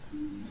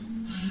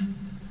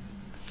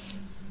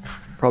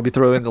 Probably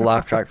throw in the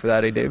laugh track for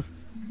that, eh, Dave?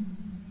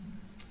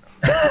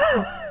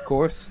 Of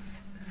course.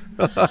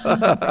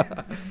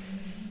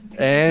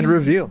 And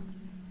reveal.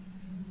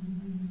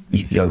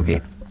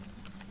 Ethiopia.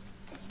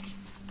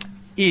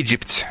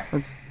 Egypt.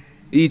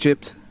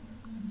 Egypt.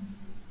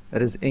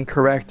 That is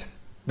incorrect.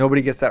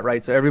 Nobody gets that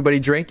right. So everybody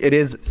drink. It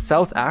is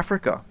South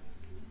Africa.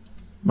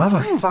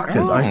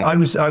 Motherfuckers.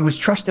 I was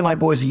trusting my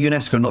boys at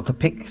UNESCO not to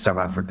pick South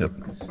Africa.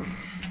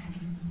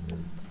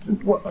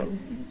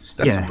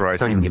 That's yeah,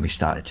 surprising. don't even get me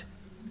started.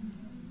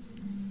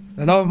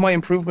 A lot of my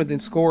improvement in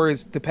score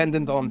is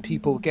dependent on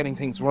people getting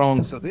things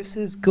wrong, so this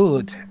is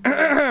good.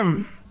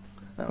 All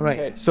right.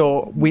 Okay.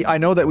 So I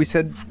know that we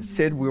said,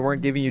 Sid, we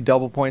weren't giving you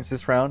double points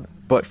this round,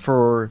 but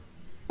for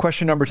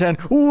Question number 10.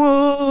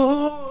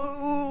 Whoa!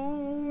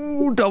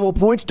 Double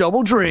points,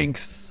 double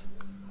drinks.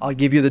 I'll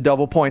give you the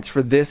double points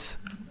for this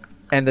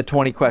and the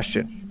 20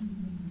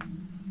 question.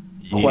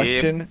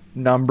 Question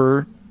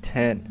number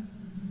 10.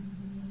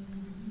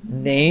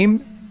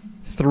 Name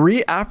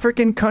 3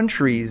 African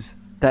countries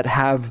that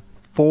have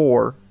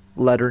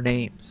 4-letter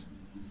names.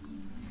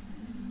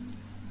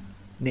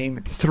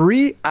 Name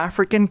 3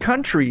 African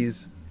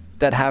countries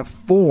that have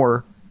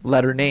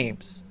 4-letter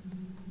names.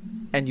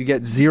 And you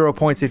get 0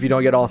 points if you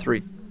don't get all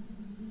 3.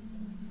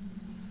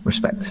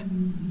 Respect.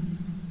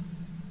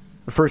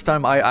 The first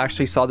time I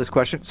actually saw this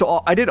question,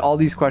 so I did all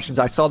these questions.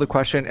 I saw the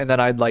question and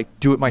then I'd like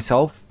do it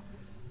myself.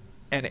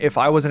 And if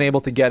I wasn't able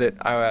to get it,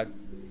 I'd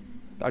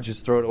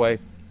just throw it away.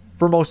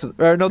 For most of,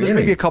 or no, there's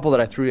maybe a couple that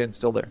I threw in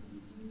still there.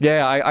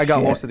 Yeah, I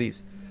got most of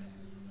these.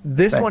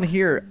 This one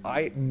here,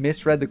 I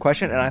misread the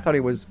question and I thought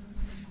it was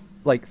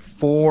like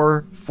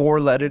four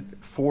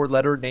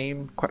letter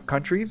name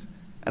countries,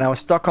 and I was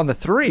stuck on the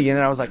 3, and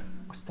then I was like,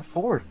 what's the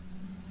 4th?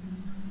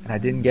 And I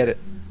didn't get it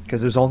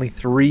because there's only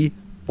 3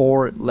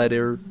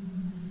 4-letter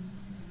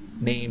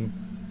name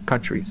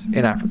countries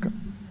in Africa.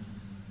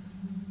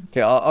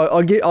 Okay,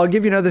 I'll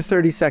give you another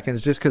 30 seconds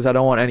just because I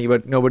don't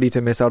want nobody to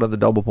miss out on the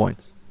double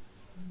points.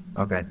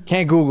 Okay.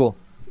 Can't Google.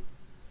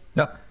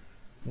 No. I'm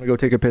gonna go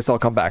take a piss. I'll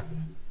come back.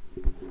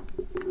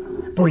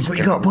 Boys, what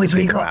you got? Boys,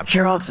 what you got?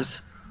 Share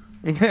answers.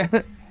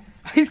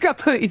 He's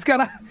got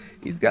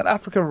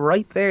Africa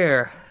right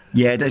there.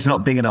 Yeah, it's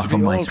not big enough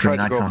on my screen.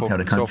 I can't tell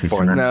the countries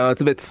from that. No,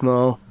 it's a bit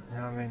small.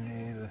 Yeah, me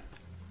neither.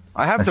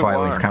 I have That's the why I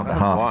one. always count the I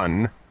have half.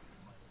 one.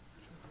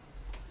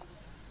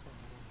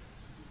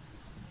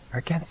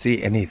 I can't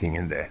see anything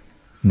in there.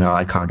 No,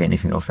 I can't get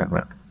anything off that.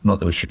 Not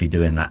that we should be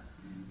doing that.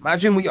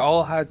 Imagine we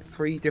all had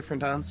 3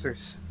 different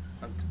answers.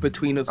 And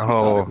between us, we got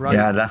Oh, it right.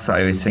 Yeah, that's what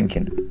I was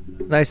thinking.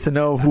 It's nice to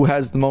know who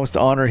has the most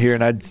honor here,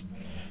 and I'd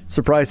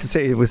surprised to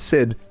say it was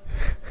Sid.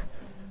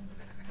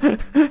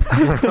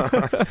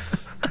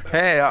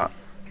 Hey,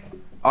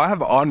 I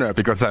have honor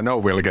because I know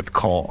we'll get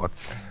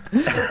caught.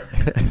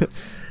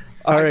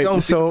 All I right, don't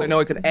so because I know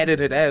I could edit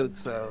it out.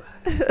 So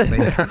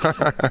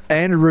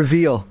and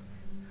reveal.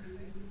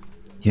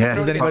 Yeah.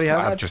 Does anybody I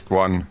have? have just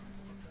one.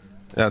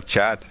 Yeah,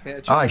 chat. yeah,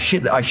 Oh, I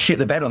shit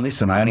the bed on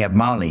this one. I only have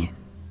Mali.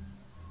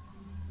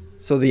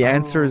 So the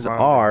answers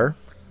are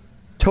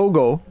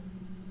Togo,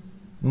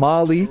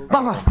 Mali,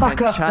 Motherfucker!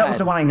 and Chad. That was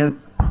the one I knew.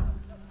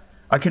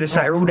 I could have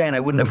sat here all day and I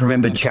wouldn't have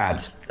remembered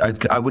Chad.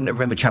 I wouldn't have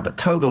remembered Chad, but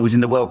Togo was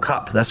in the World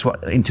Cup. That's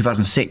what in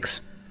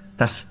 2006.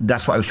 That's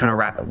what I was trying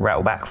to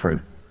rattle back through.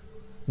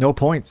 No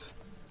points.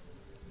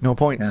 No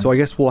points. Yeah. So I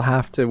guess we'll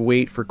have to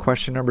wait for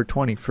question number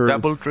 20 for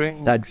Double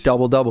drinks. that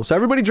double. So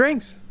everybody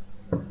drinks.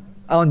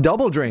 Alan,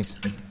 double drinks.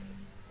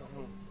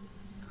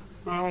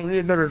 I need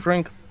another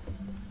drink.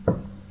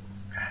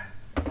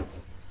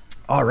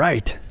 All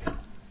right.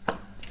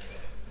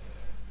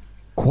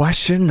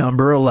 Question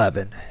number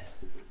 11.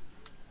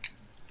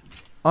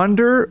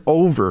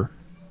 Over.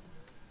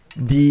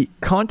 The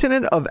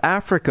continent of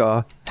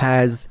Africa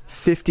has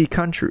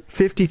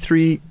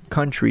 53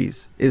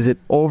 countries. Is it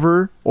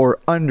over or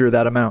under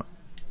that amount?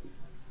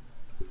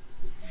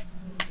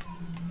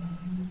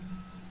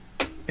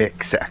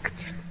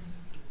 Exact.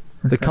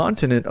 The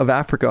continent of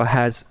Africa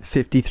has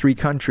 53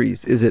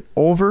 countries. Is it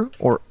over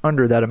or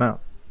under that amount?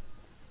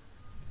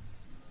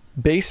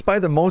 Based by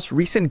the most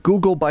recent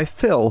Google by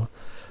Phil,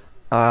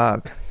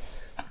 and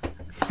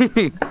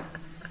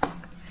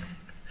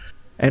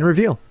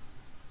reveal.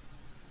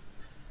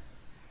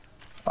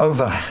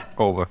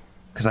 Over.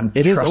 Because I'm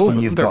It is trusting over.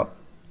 you've got.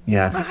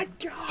 Yeah. My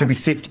God. Should be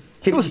 50.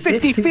 It was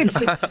 50,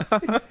 56. Did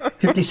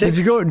 56.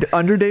 you go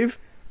under, Dave?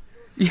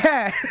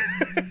 Yeah.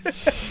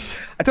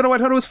 I don't know why I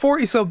thought it was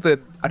 40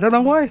 something. I don't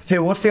know why.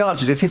 Phil, what's the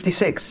answer? Is it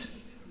 56?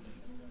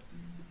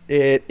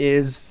 It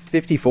is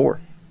 54.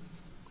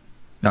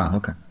 Oh,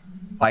 okay.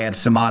 I had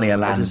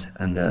Somaliland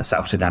and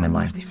South Sudan in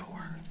mind. 54.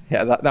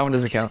 Yeah, that one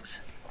doesn't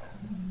count.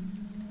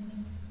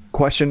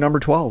 Question number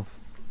 12.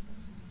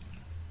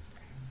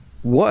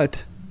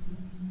 What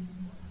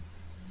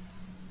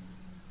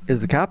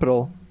is the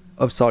capital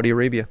of Saudi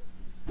Arabia?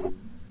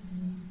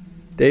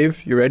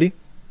 Dave, you ready?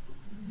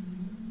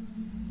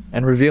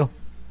 And reveal.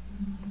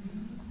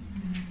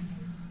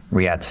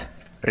 Riyadh.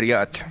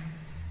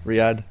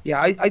 Riyadh.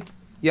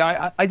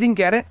 Yeah, I didn't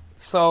get it.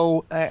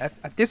 So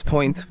at this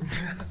point,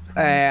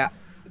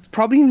 it's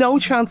probably no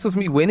chance of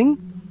me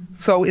winning.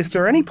 So is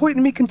there any point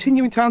in me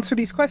continuing to answer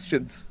these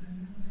questions?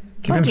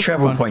 Give him just for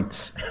travel fun.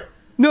 points.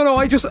 No,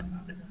 I just...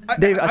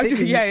 Dave, I think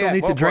just- you still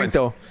need to What drink points?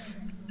 though.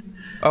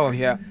 Oh,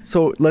 yeah.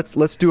 So let's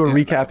do a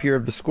recap here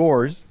of the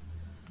scores.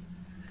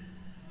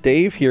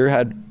 Dave here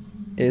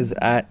is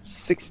at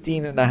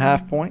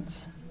 16.5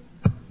 points.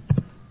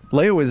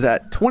 Leo is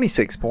at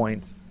 26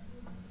 points.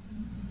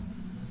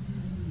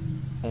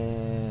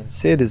 And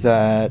Sid is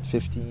at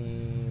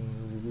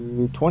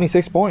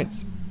 26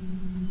 points.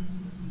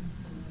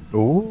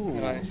 Ooh.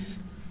 Nice.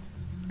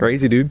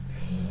 Crazy, dude.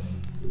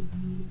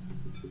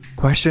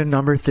 Question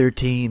number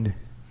 13.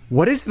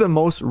 What is the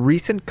most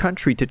recent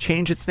country to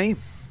change its name?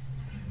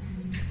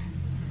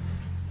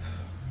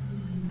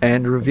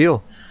 And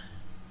reveal.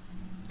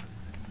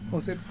 What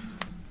was it?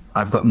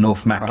 I've got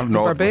North Mac. I'm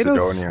North Barbados?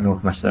 Macedonia.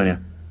 North Macedonia.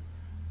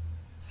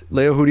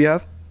 Leo, who do you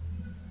have?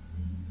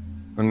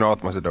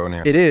 North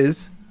Macedonia. It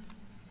is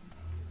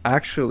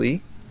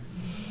actually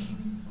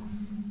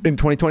in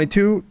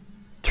 2022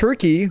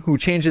 Turkey, who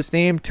changed its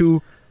name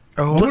to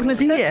Wasn't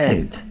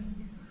accepted.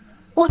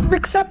 Wasn't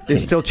accepted. they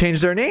still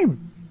changed their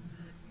name.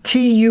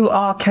 Turkiye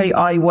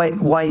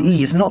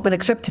has not been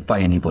accepted by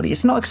anybody.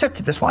 It's not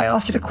accepted. That's why I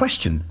asked you the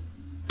question.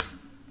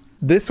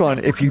 This one,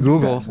 if you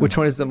Google which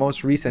one is the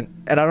most recent,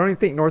 and I don't even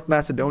think North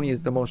Macedonia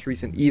is the most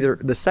recent either,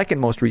 the second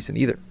most recent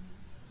either.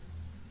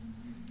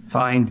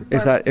 Fine.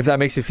 If that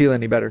makes you feel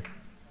any better.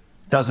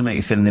 Doesn't make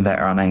you feel any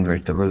better. I'm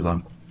angry to move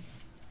on.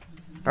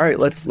 All right,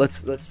 let's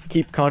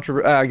keep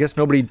I guess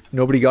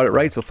nobody got it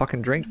right, so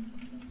fucking drink.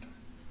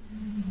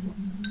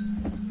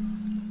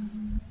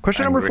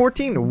 Question number Angry.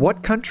 14.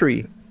 What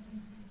country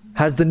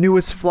has the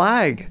newest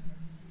flag?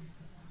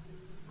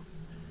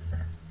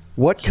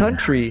 What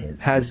country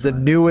has the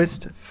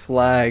newest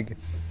flag?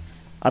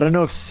 I don't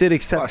know if Sid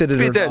accepted it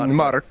or not.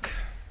 Denmark.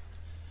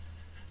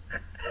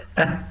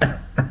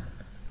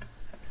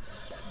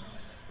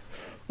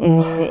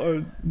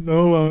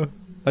 No,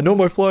 I know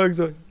my flags.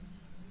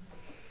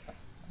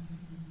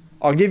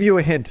 I'll give you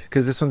a hint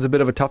because this one's a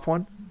bit of a tough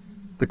one.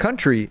 The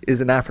country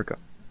is in Africa.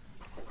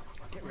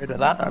 Get rid of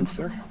that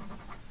answer.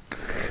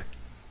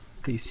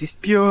 This is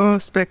pure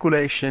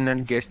speculation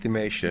and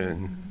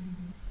guesstimation.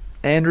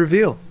 And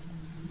reveal.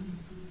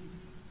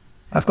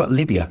 I've got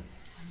Libya.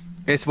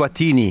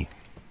 Eswatini.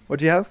 What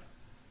do you have?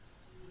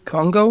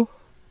 Congo?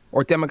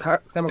 Or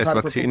Democratic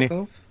Eswatini. Republic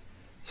of?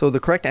 So the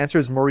correct answer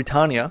is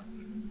Mauritania.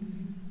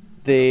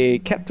 They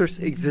kept their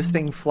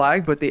existing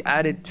flag, but they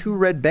added 2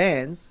 red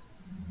bands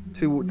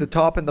to the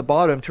top and the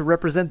bottom to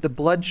represent the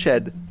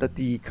bloodshed that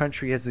the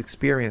country has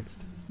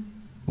experienced.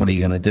 What are you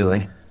going to do,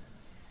 eh?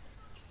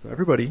 So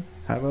everybody,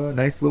 have a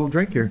nice little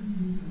drink here.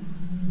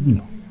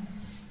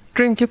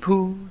 Drink your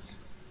pools.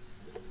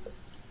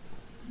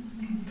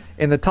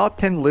 In the top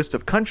 10 list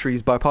of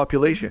countries by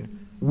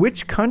population,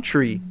 which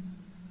country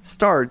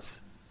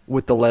starts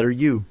with the letter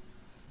U?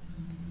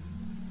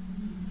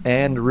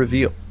 And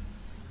reveal.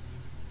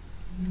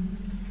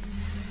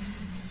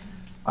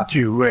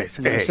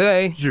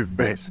 USA.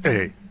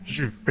 USA.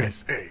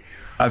 USA.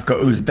 I've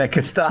got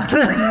Uzbekistan.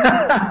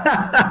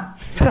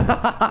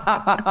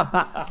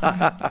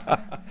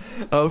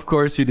 Of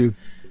course you do.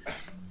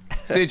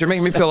 Sid, you're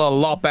making me feel a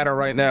lot better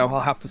right now, I'll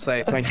have to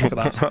say. Thank you for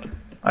that.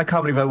 I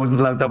can't believe I wasn't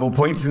allowed double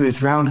points in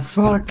this round.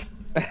 Fuck.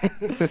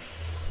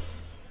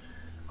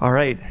 All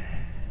right,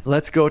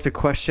 let's go to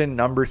question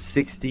number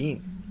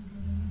 16.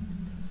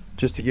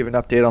 Just to give an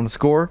update on the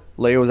score,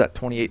 Leo is at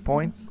 28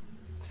 points,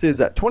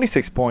 Sid's at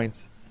 26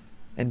 points,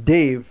 and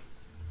Dave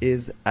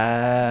is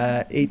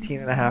at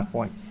 18.5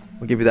 points.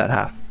 We'll give you that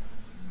half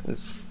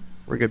because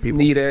we're good people.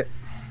 Need it.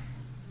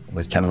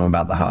 Always telling them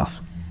about the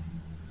half.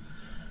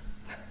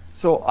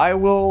 So I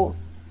will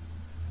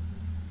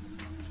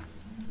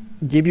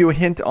give you a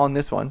hint on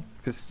this one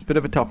because it's a bit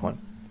of a tough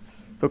one.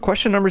 So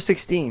question number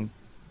 16.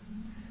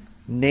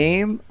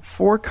 Name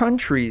 4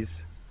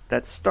 countries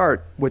that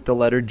start with the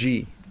letter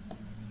G.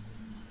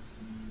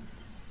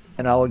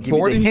 And I will give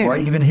you the hint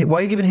Why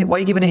are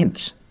you giving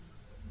hints?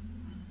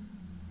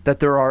 that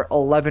there are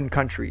 11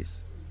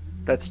 countries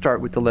that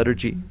start with the letter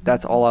G.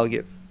 That's all I'll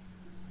give.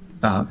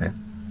 Oh, okay.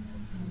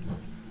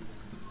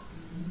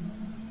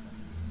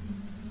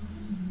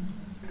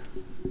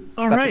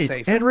 All That's right, a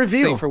safer, and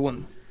reveal. safer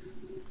one.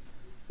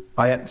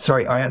 I had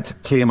to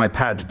clear my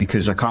pad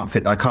because I can't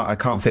fit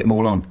them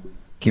all on.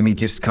 Can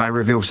I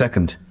reveal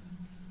second?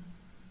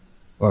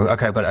 Well,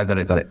 okay, but I got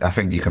it. I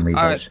think you can read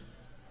All those.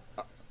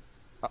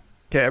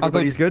 Okay, I'll go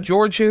everybody's good?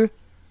 Georgia,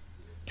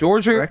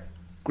 Correct.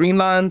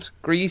 Greenland,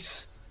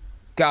 Greece,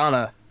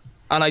 Ghana.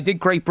 And I did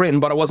Great Britain,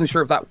 but I wasn't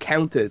sure if that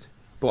counted.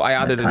 But I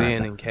added it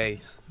in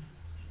case.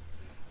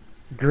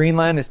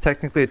 Greenland is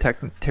technically a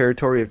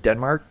territory of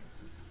Denmark.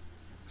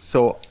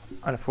 So,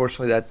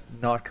 unfortunately, that's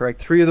not correct.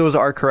 3 of those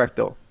are correct,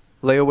 though.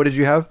 Leo, what did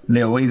you have?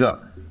 Leo, what you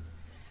got?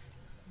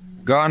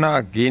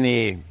 Ghana,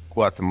 Guinea,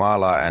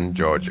 Guatemala, and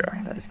Georgia.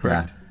 That is Yeah.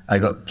 correct. I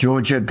got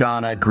Georgia,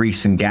 Ghana,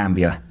 Greece, and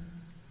Gambia.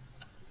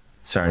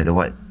 Sorry, the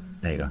what?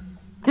 There you go.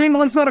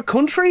 Greenland's not a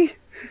country?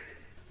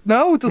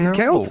 No, it doesn't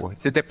count.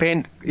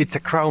 It's a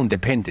crown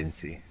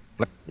dependency.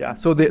 Yeah,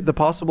 so the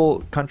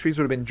possible countries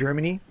would have been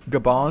Germany,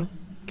 Gabon,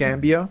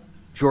 Gambia,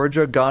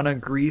 Georgia, Ghana,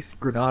 Greece,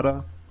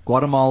 Grenada,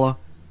 Guatemala,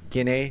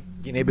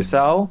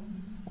 Guinea-Bissau,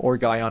 or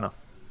Guyana.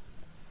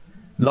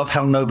 Love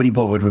how nobody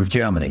bothered with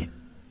Germany.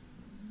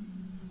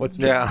 What's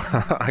Germany?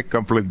 Yeah, I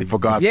completely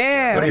forgot.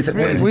 Yeah, What is it?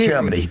 that's What is weird.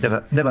 Germany?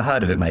 Never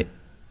heard of it, mate.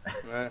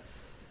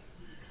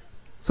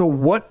 So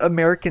what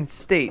American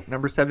state,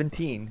 number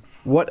 17,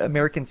 what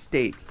American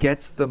state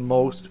gets the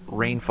most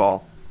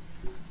rainfall?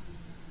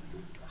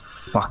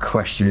 Fuck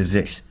question is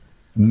this?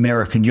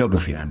 American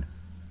geography, then.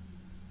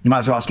 You might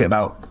as well ask it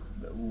about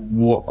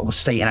what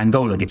state in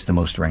Angola gets the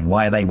most rain.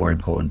 Why are they more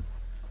important?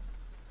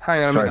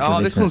 Hang on a Sorry minute. for Oh,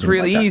 this listeners one's who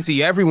really like that.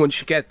 easy. Everyone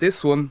should get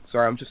this one.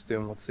 Sorry, I'm just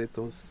doing what Sid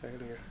does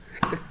earlier.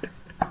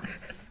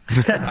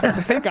 I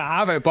think I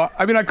have it, but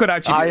I mean, I could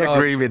actually. I be wrong.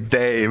 agree with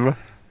Dave.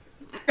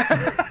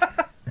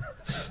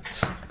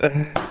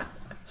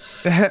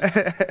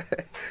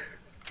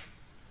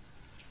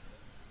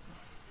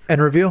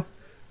 And reveal.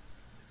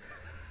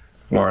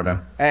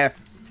 Florida.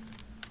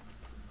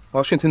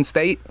 Washington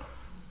State.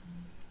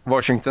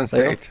 Washington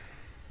There you State.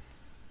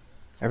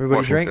 Everybody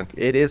Washington. drink.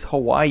 It is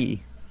Hawaii.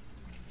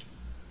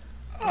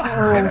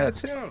 Yeah.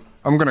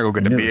 I'm gonna go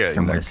get a Knew it beer. was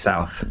somewhere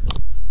south.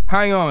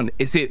 Hang on,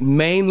 is it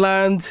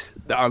mainland?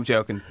 No, I'm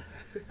joking.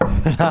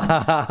 'Cause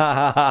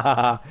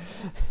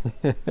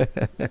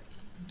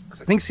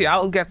I think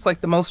Seattle gets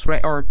like the most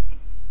rain, or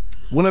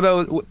one of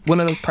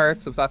those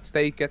parts of that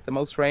state get the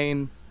most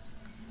rain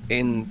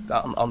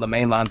on the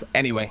mainland.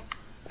 Anyway,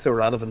 it's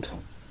irrelevant.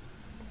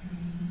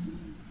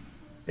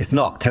 It's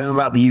not. Tell them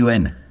about the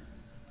UN.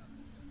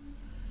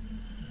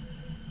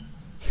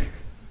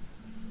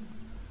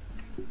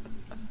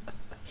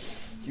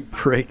 You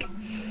prick.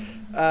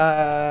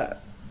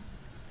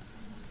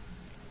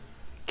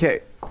 Okay,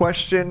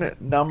 question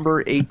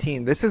number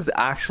 18. This is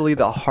actually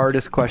the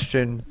hardest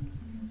question.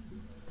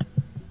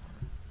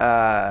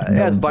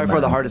 Yeah, it's by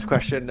far the hardest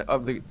question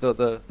of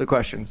the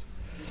questions.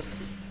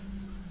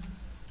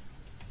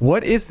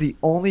 What is the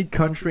only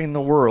country in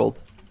the world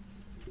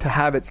to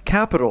have its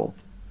capital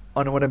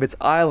on one of its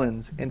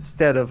islands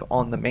instead of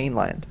on the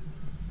mainland?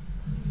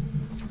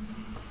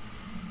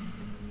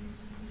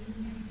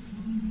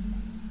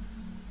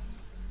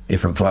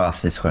 Different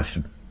class, this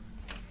question.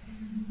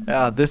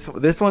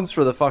 This one's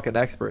for the fucking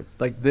experts.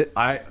 Like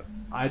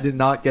I did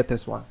not get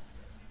this one.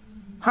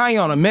 Hang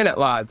on a minute,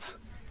 lads.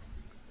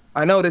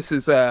 I know this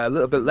is a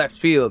little bit left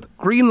field.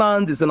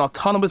 Greenland is an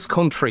autonomous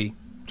country.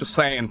 Just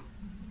saying.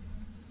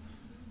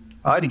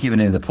 I'd have given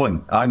him the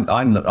point. I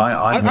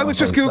was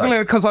just googling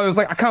it because I was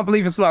like, I can't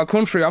believe it's not a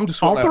country. I'm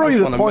just. I'll throw you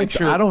the wanna points. make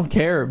sure. I don't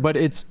care, but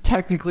it's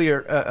technically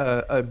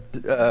a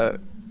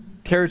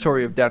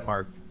territory of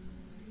Denmark.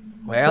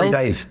 Well, Free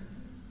Dave.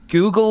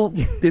 Google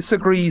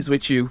disagrees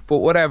with you, but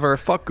whatever.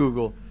 Fuck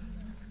Google.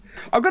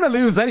 I'm gonna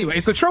lose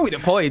anyway, so throw me the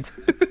point.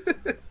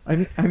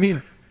 I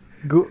mean,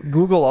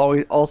 Google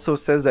always also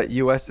says that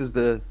U.S. is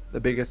the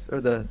biggest or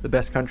the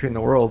best country in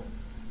the world.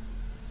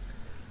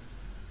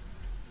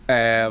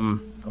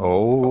 Controversial.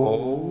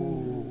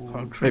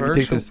 Maybe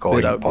take this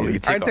bit out. Going Here.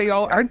 Aren't they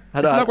all? Isn't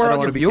I that where don't all your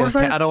wanna be viewers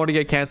I are? don't want to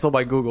get canceled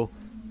by Google.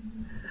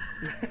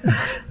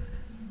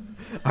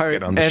 All right,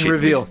 Get on the and shit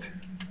reveal. list.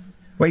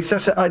 Wait, so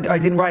I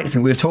didn't write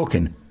anything. We were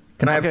talking.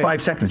 Can I have Okay.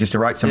 5 seconds just to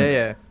write something?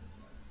 Yeah.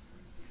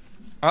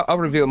 I'll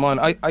reveal mine.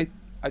 I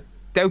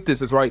doubt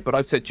this is right, but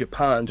I've said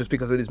Japan just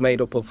because it is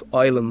made up of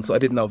islands. I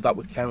didn't know if that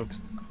would count.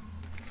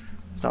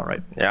 It's not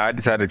right. Yeah, I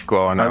decided to go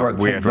on I a wrote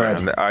weird Cape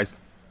Verde. one.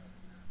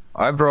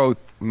 I wrote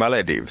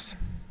Maldives.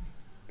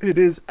 It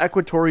is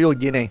Equatorial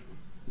Guinea.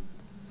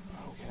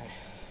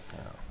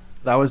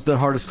 That was the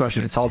hardest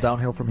question. It's all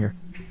downhill from here.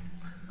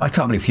 I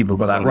can't believe people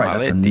got that right.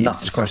 That's a Maldives.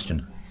 nuts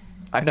question.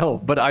 I know,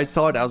 but I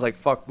saw it and I was like,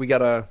 fuck, we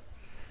gotta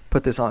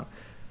put this on.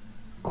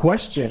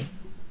 Question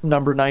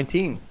number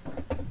 19.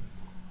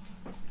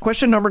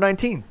 Question number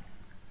 19.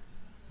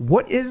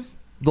 What is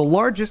the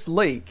largest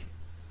lake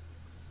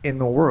in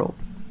the world?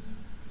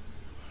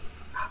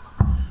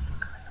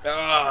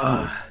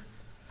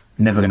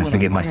 Never going to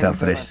forgive myself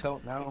for I this.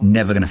 don't know.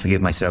 Never going to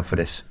forgive myself for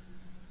this.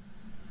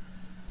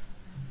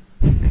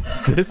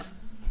 This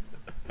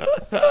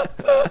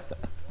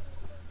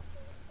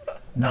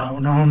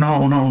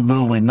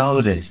No, we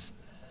know this.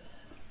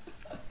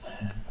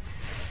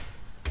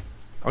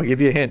 I'll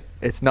give you a hint.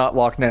 It's not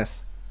Loch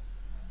Ness.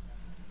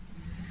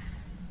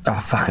 Oh,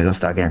 fuck, I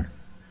lost that again.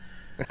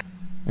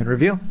 And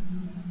reveal.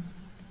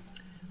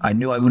 I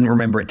knew I wouldn't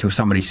remember it till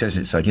somebody says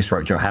it, so I just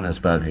wrote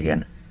Johannesburg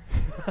again.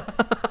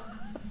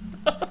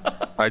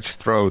 I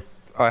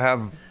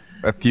have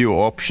a few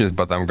options,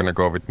 but I'm gonna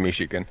go with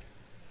Michigan.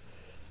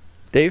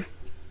 Dave?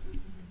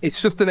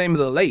 It's just the name of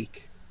the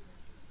lake.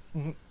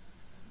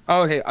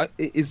 Oh, okay.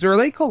 Is there a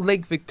lake called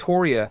Lake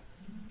Victoria?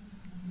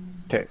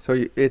 Okay,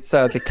 so it's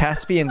the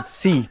Caspian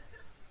Sea.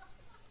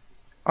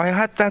 I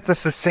had that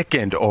as the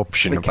second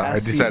option, The but I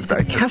Caspian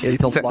decided Sea is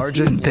the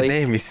largest the lake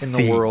name is in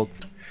sea. the world.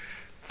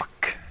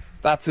 Fuck.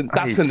 That's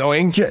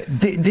annoying.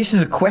 This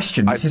is a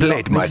question. I This is not,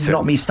 played this is myself.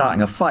 not me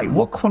starting a fight.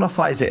 What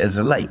qualifies it as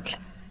a lake?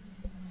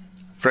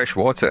 Fresh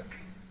water.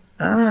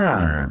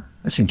 Ah,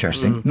 that's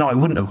interesting. No, I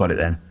wouldn't have got it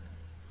then.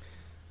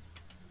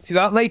 See,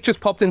 that lake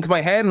just popped into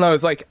my head, and I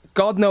was like,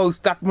 God knows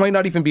that might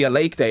not even be a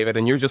lake, David,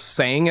 and you're just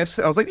saying it.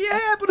 I was like,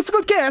 yeah, but it's a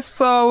good guess,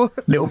 so...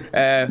 Little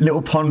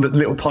pond at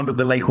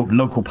the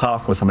local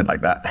park or something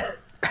like that.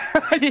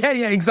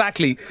 yeah,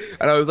 exactly.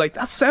 And I was like,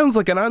 that sounds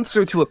like an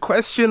answer to a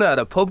question at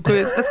a pub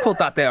quiz. Let's put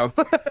that down.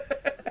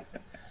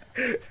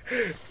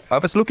 I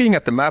was looking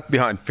at the map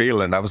behind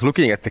Phil, and I was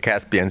looking at the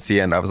Caspian Sea,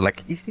 and I was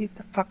like, is it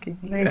the fucking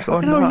lake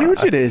or Look how not?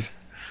 huge it is.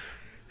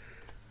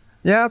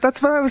 Yeah,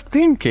 that's what I was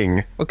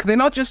thinking. Well, can they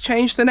not just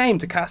change the name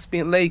to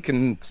Caspian Lake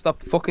and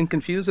stop fucking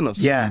confusing us?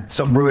 Yeah,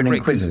 stop ruining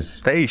Bricks.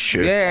 quizzes. They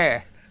should.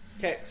 Yeah.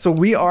 Okay, so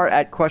we are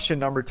at question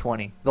number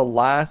 20. The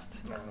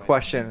last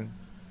question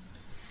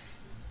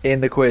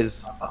in the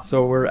quiz.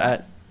 So we're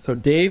at. So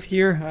Dave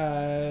here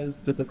has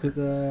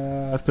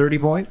 30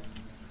 points.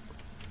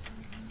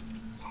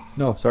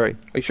 No, sorry,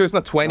 Are you sure it's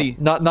not 20?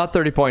 not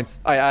 30 points.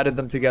 I added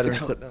them together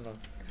and said no.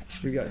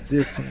 You got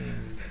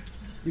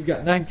you've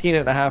got 19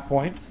 and a half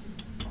points.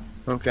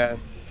 Okay.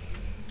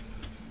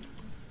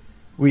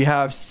 We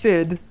have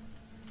Sid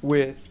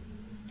with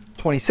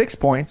 26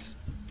 points,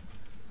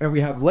 and we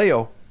have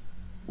Leo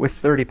with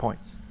 30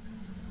 points.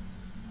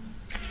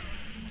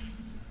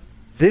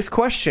 This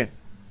question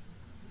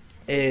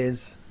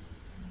is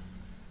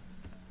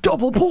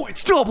double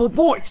points,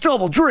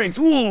 double drinks.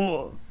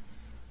 Woo!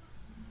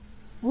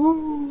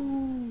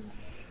 Woo!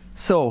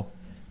 So,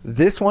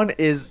 this one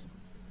is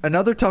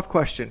another tough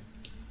question.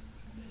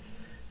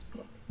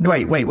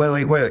 Wait.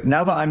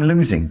 Now that I'm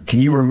losing, can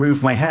you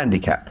remove my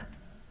handicap?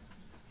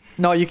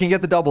 No, you can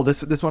get the double.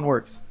 This one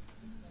works.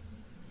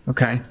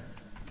 Okay.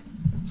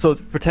 So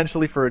it's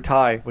potentially for a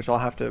tie, which I'll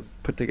have to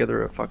put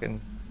together a fucking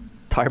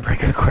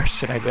tiebreaker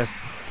question, I guess.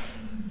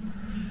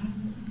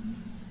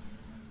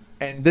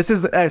 And this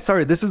is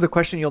this is the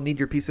question you'll need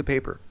your piece of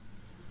paper.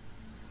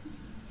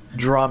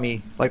 Draw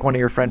me like one of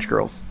your French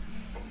girls.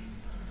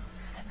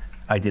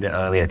 I did it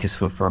earlier just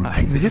for fun.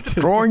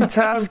 Drawing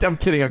task. I'm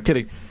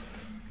kidding.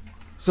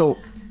 So,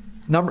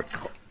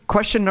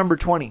 question number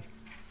 20.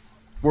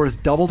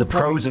 Worth double The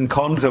pros and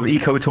cons of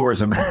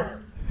ecotourism.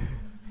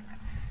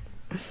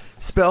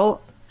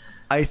 Spell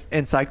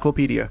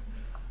encyclopedia.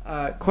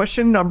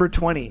 Question number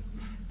 20.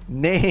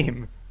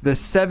 Name the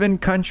 7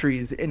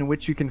 countries in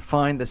which you can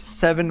find the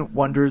 7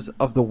 wonders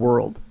of the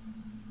world.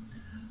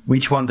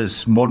 Which one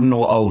does modern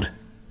or old?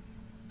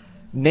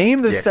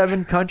 Name the Yes.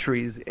 7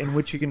 countries in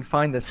which you can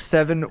find the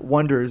 7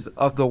 wonders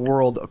of the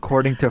world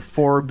according to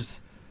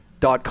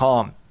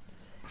Forbes.com.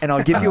 And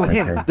I'll give you a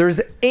hint. Okay.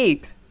 There's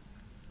 8,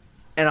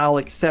 and I'll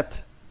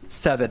accept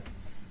 7.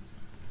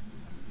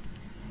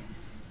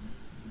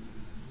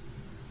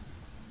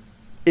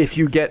 If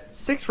you get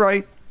 6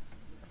 right,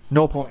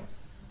 no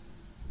points.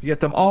 If you get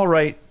them all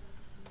right,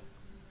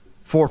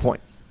 4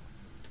 points.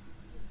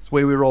 That's the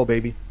way we roll,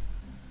 baby.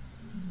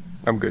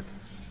 I'm good.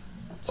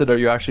 Sid, are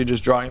you actually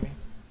just drawing me?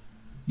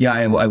 Yeah,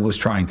 I was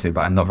trying to,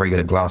 but I'm not very good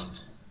at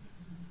glasses.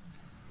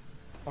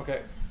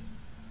 Okay.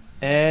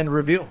 And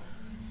reveal.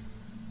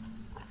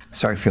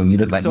 Sorry, Phil, you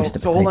look like So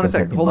Mr. hold on a Potato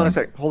sec. Hold on a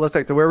sec. Hold on a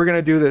sec. The way we're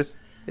gonna do this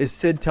is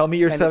Sid, tell me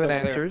your Pen is 7 over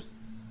there. answers.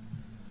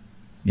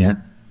 Yeah.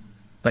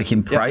 Like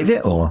in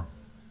private or?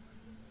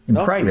 In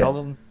private? Tell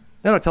them.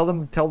 No, tell them,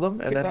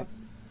 and Pick then up.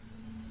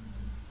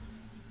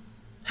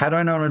 How do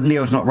I know that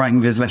Leo's not writing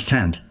with his left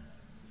hand?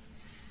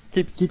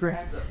 keep your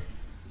hands up.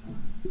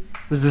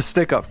 This is a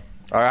stick up.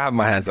 I have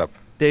my hands up.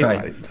 Dave,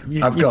 Right.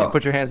 you I've can got-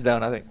 put your hands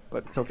down, I think,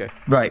 but it's okay.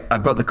 Right,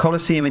 I've got the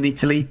Colosseum in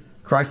Italy,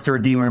 Christ the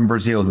Redeemer in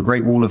Brazil, the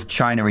Great Wall of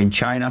China in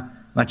China,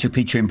 Machu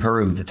Picchu in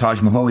Peru, the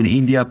Taj Mahal in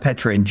India,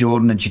 Petra in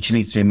Jordan, and Chichen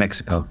Itza in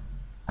Mexico.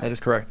 That is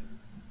correct.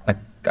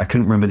 I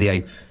couldn't remember the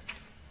 8th.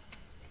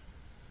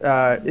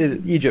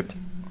 Egypt,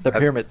 the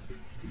pyramids.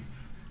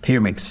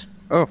 Pyramids.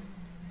 Oh.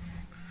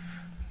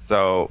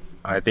 So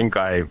I think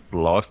I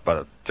lost,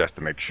 but just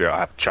to make sure, I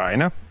have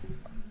China.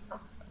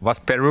 Was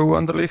Peru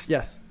on the list?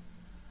 Yes,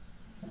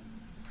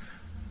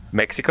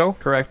 Mexico,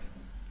 correct.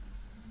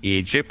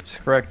 Egypt,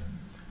 Correct.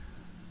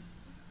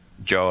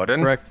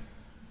 Jordan, Correct.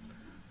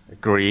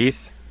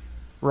 Greece.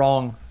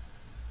 Wrong.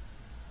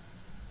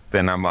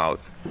 Then I'm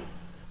out.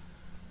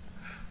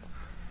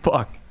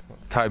 Fuck.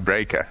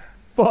 Tiebreaker.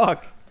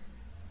 Fuck.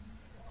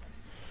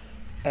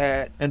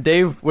 Uh, And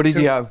Dave, what did So-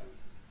 you have?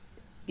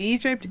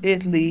 Egypt,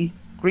 Italy,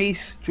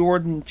 Greece,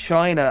 Jordan,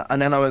 China,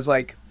 and then I was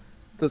like,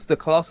 does the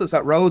Colossus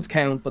at Rhodes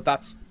count? But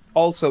that's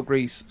also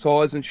Greece, so I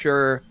wasn't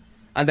sure.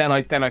 And then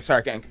I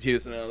started getting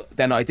confused, and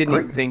then I didn't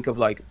even think of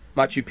like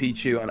Machu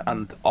Picchu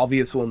and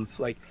obvious ones.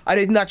 Like I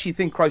didn't actually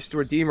think Christ the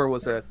Redeemer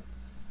was a.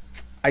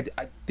 I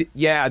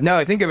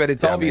think of it.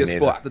 It's Yeah, me obvious, neither.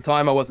 but at the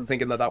time I wasn't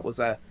thinking that was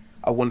a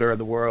wonder of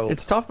the world.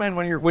 It's tough, man,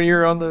 when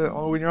you're on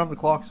the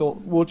clock.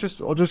 So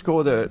I'll just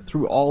go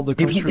through all the If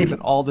you- countries if-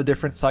 and all the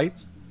different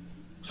sites.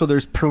 So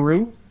there's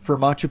Peru for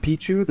Machu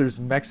Picchu. There's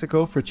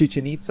Mexico for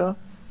Chichen Itza.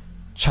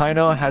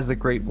 China has the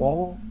Great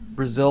Wall.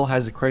 Brazil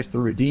has the Christ the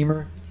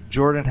Redeemer.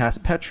 Jordan has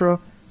Petra.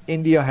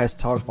 India has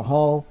Taj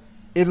Mahal.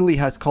 Italy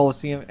has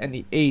Colosseum, and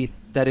the 8th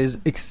that is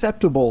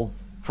acceptable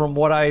from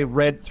what I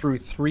read through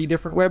 3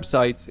 different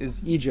websites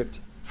is Egypt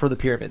for the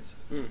pyramids.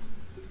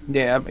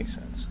 Yeah, that makes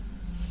sense.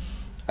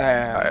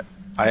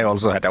 I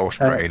also had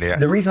Australia.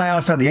 The reason I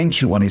asked about the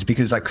ancient one is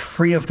because like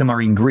 3 of them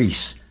are in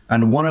Greece,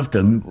 and one of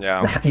them,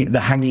 Yeah. the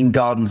Hanging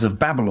Gardens of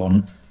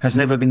Babylon, has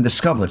never been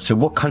discovered. So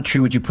what country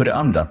would you put it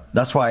under?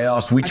 That's why I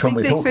asked which one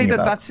we're talking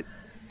about.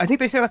 I think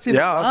they say that's in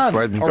Yeah, Iran. that's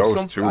right, or those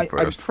some- two I'm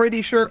first.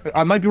 pretty sure.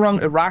 I might be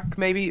wrong. Iraq,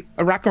 maybe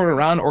Iraq or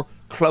Iran, or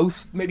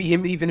close. Maybe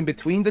even in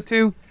between the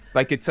two.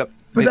 Like it's a.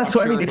 But that's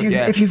what I mean.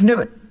 If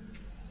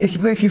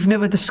you've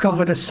never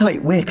discovered a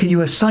site, where can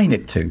you assign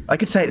it to? I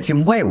could say it's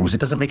in Wales. It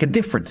doesn't make a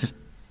difference.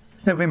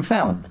 It's never been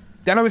found.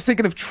 Then I was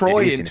thinking of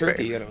Troy It is in in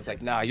Turkey, Wales. and I was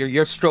like, nah,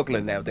 you're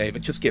struggling now,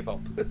 David. Just give up.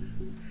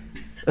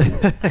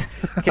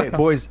 Okay,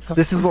 boys,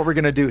 this is what we're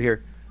gonna do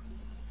here.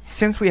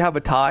 since we have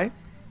a tie,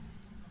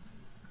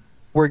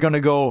 we're going to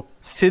go,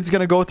 Sid's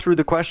going to go through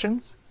the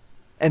questions,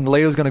 and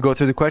Leo's going to go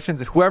through the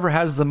questions, and whoever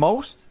has the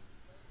most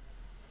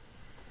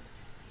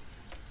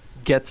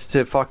gets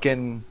to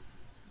fucking,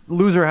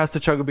 loser has to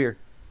chug a beer.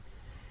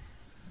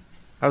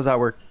 How does that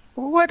work?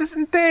 Why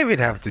doesn't David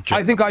have to?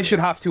 I think I should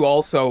have to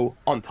also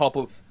on top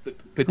of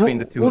between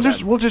the two. We'll of just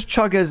them. we'll just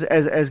chug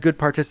as good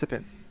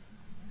participants.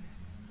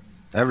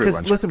 Everyone.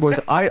 Because listen, boys,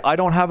 I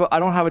don't have a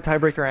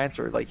tiebreaker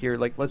answer. Like here,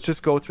 like let's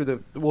just go through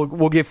the.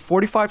 We'll give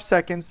 45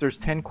 seconds. There's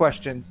 10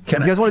 questions. You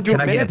guys want to do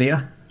Can a I get a minute?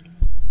 beer?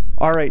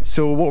 All right.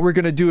 So what we're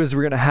gonna do is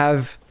we're gonna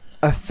have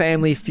a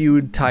Family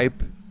Feud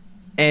type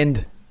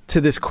end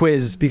to this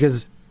quiz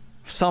because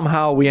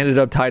somehow we ended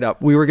up tied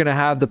up. We were gonna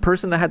have the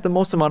person that had the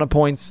most amount of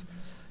points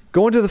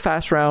go into the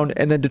fast round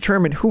and then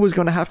determine who was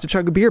gonna have to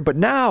chug a beer. But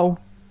now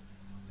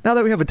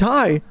that we have a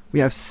tie, we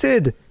have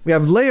Sid, we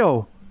have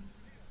Leo.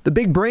 The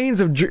big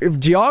brains of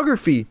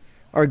geography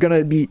are going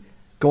to be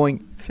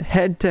going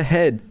head to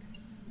head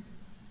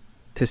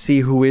to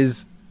see who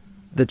is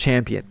the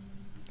champion.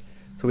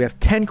 So we have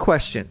 10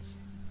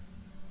 questions.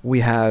 We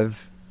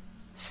have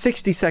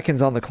 60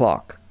 seconds on the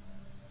clock.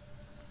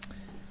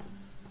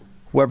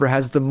 Whoever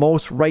has the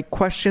most right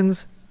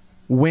questions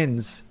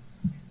wins.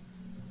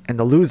 And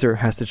the loser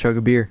has to chug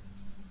a beer.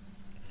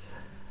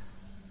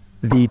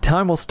 The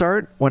time will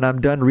start when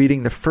I'm done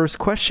reading the first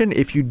question.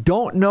 If you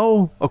don't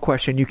know a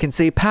question, you can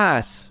say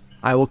pass.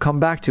 I will come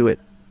back to it.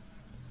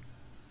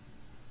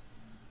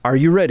 Are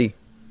you ready?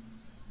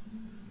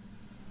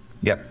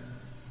 Yep.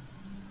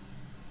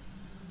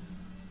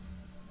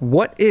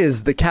 What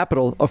is the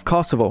capital of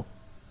Kosovo?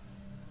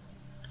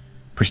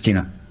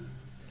 Pristina.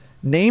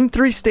 Name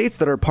 3 states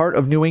that are part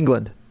of New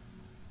England.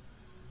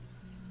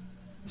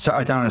 So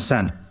I don't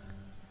understand.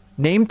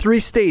 Name 3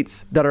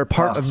 states that are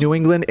part Pass. of New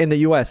England in the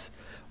U.S.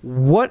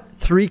 What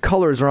 3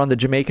 colors are on the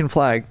Jamaican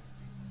flag?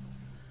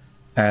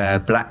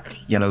 Black,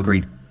 yellow,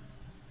 green.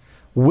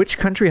 Which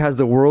country has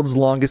the world's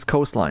longest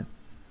coastline?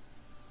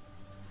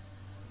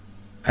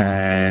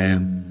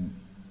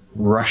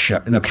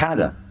 Russia. No,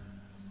 Canada.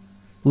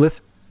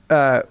 What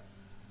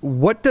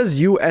does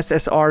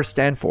USSR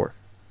stand for?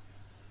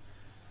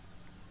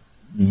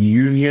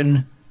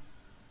 Union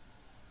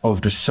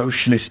of the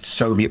Socialist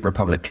Soviet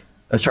Republic.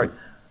 Sorry.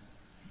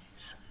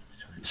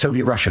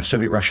 Soviet Russia.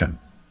 Soviet Russia.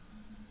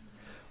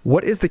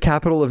 What is the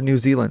capital of New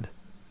Zealand?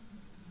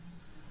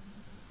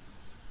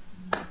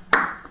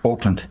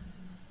 Auckland.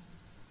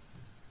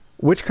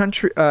 Which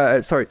country?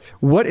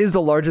 What is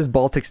the largest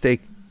Baltic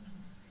state?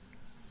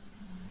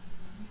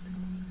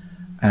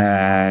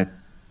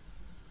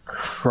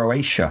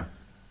 Croatia.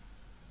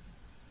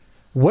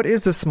 What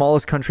is the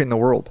smallest country in the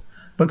world?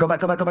 But go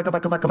back.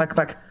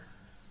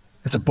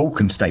 It's a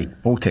Balkan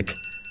state. Baltic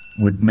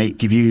would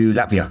give you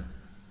Latvia.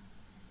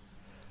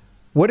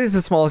 What is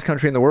the smallest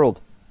country in the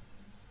world?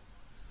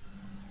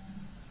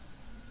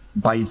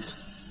 By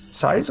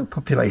size or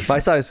population? By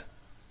size.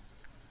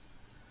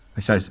 By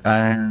size.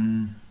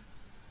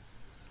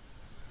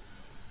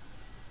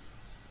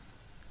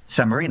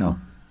 San Marino.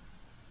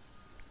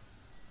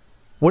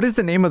 What is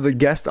the name of the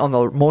guest on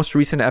the most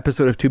recent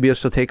episode of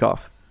 2BS Shall Take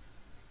Off?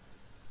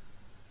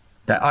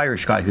 That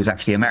Irish guy who's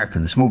actually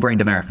American, the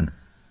small-brained American.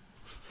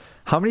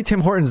 How many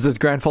Tim Hortons does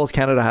Grand Falls,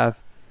 Canada have?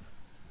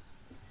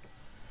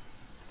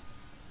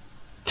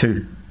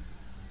 2.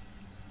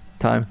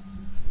 Time.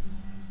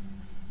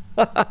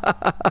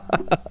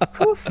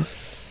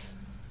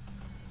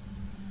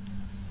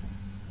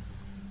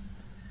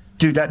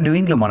 Dude, that New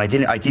England one, I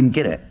didn't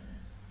get it.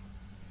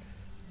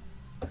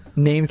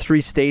 Name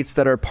 3 states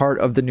that are part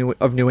of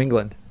New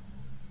England.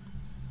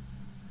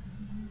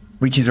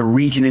 Which is a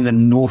region in the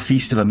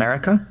northeast of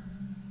America.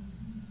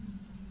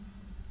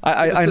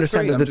 I Just the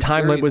understand 3, that the I'm just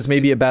time limit curious. was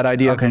maybe a bad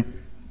idea. Okay.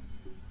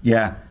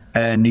 Yeah.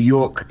 New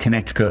York,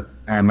 Connecticut,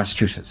 and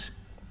Massachusetts.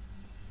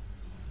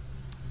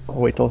 I'll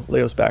wait till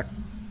Leo's back.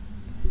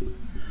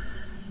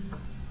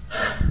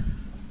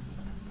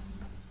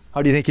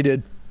 How do you think you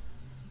did?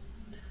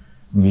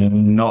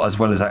 Not as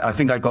well as I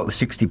think I got the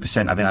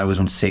 60%. I think I was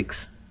on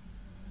 6.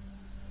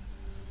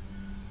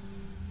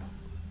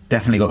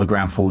 Definitely got the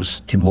Grand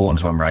Falls Tim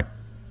Hortons one right.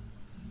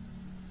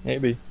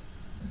 Maybe.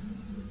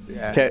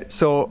 Yeah. Okay,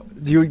 so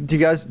do you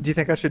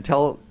think I should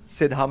tell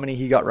Sid how many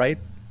he got right?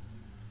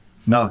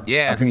 No.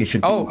 Yeah. I think you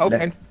should. Oh,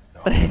 okay.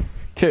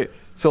 Okay,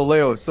 so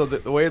Leo, so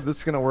the way this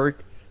is going to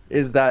work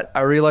is that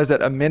I realize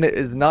that a minute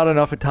is not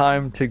enough of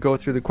time to go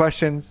through the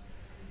questions.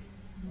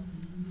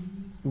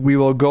 We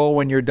will go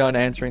when you're done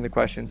answering the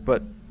questions,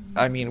 but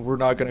I mean, we're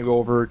not going to go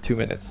over 2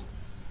 minutes.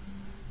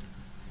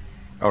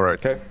 All right.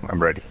 Okay.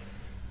 I'm ready.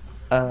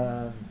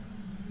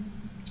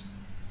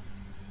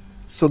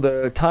 So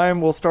the time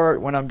will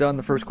start when I'm done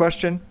the first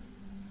question.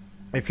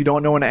 If you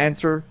don't know an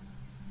answer,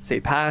 say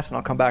pass and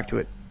I'll come back to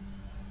it.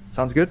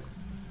 Sounds good?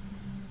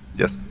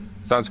 Yes.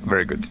 Sounds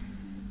very good.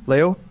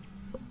 Leo,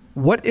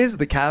 what is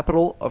the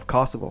capital of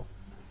Kosovo?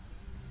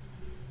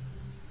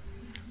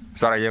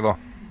 Sarajevo.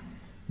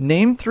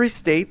 Name 3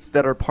 states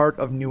that are part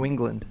of New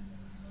England.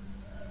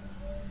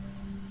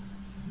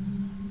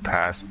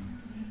 Pass.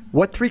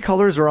 What three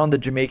colors are on the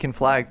Jamaican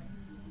flag?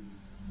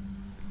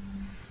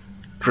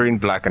 Green,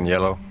 black, and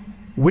yellow.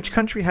 Which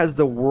country has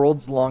the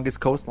world's longest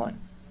coastline?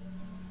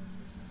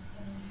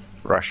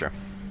 Russia.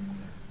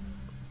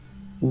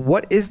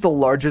 What is the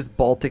largest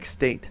Baltic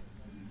state?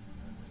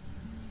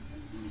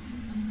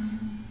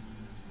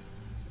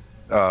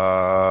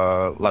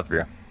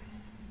 Latvia.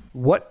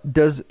 What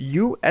does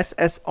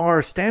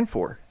USSR stand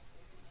for?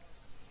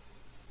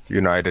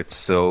 United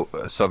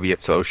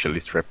Soviet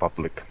Socialist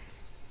Republic.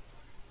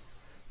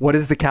 What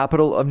is the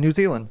capital of New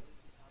Zealand?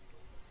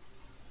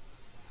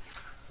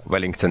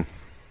 Wellington.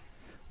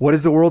 What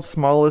is the world's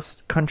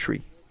smallest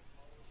country?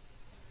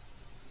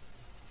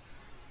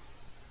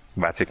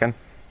 Vatican.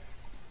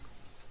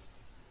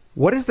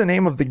 What is the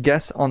name of the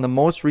guest on the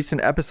most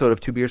recent episode of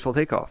Two Beers Will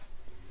Take Off?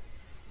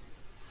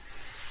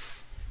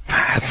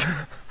 Pass.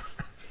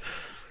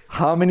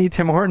 How many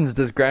Tim Hortons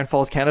does Grand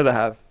Falls, Canada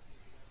have?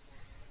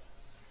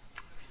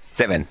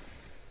 7.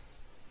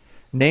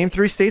 Name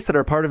 3 states that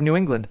are part of New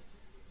England.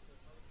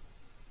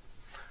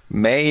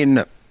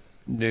 Maine.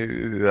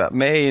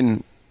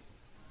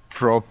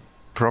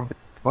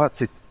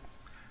 What's it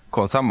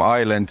called? Some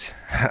island,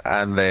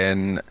 and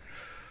then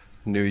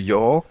New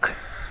York.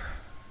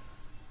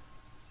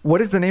 What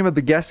is the name of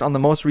the guest on the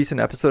most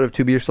recent episode of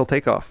Two Beers Will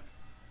Take Off?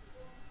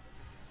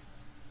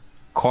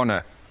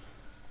 Connor.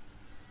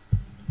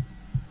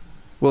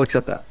 We'll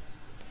accept that.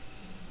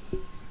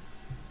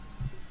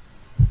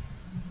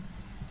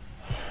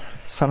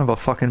 Son of a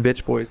fucking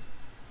bitch, boys.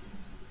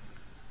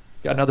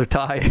 Got another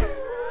tie.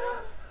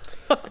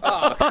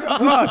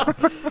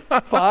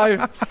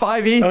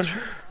 Five each.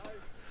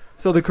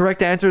 So the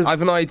correct answer is I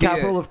have an idea.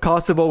 capital of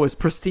Kosovo was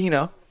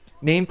Pristina.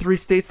 Name 3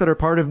 states that are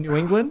part of New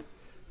England.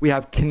 We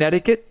have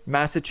Connecticut,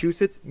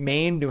 Massachusetts,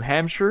 Maine, New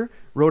Hampshire,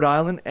 Rhode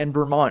Island, and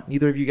Vermont.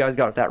 Neither of you guys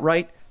got that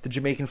right. The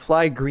Jamaican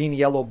flag, green,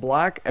 yellow,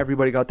 black.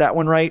 Everybody got that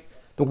one right.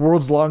 The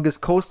world's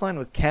longest coastline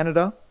was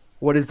Canada.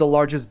 What is the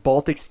largest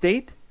Baltic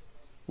state?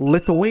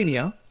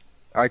 Lithuania.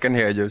 I can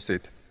hear you,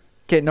 Sid.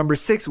 Okay, number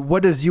 6.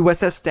 What does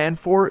USS stand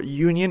for?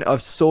 Union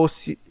of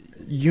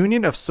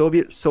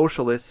Soviet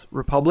Socialist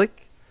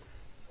Republic.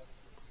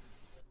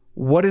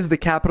 What is the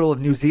capital of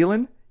New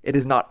Zealand? It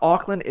is not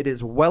Auckland, it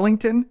is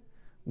Wellington.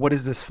 What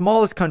is the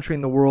smallest country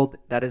in the world?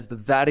 That is the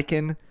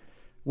Vatican.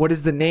 What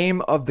is the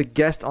name of the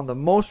guest on the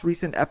most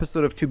recent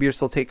episode of Two Beers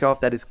Till Takeoff?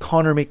 That is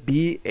Connor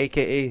McBee,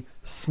 aka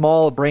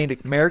Small-Brained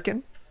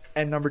American.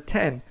 And number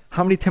 10,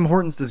 how many Tim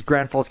Hortons does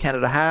Grand Falls,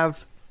 Canada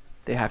have?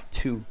 They have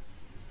 2.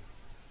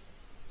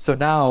 So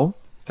now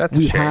That's a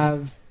we shame.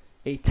 have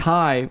a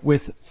tie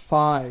with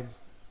 5.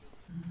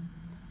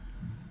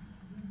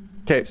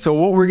 Okay, so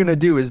what we're going to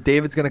do is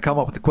David's going to come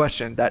up with a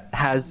question that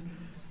has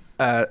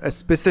a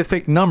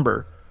specific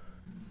number.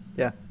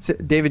 Yeah. So,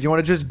 David, you want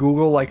to just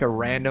Google like a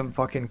random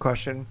fucking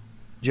question?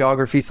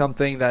 Geography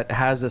something that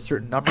has a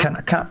certain number? Okay,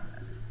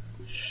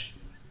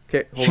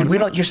 hold on Should a we sec.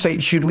 not just say,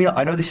 should we not,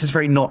 I know this is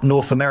very not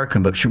North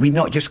American, but should we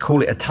not just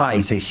call it a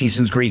tie, say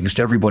season's greetings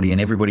to everybody and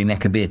everybody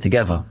neck a beer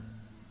together?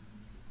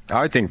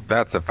 I think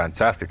that's a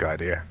fantastic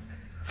idea.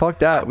 Fuck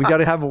that. We got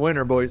to have a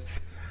winner, boys.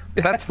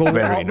 That's But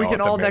very we can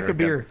North all neck a American.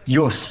 beer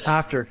Yes.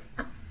 after.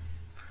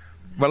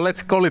 Well,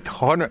 let's call it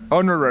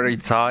honorary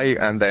tie,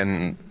 and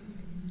then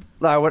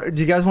What,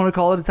 do you guys want to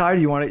call it a tie? Or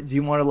do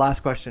you want a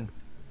last question?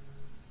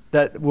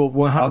 That will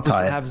 100% I'll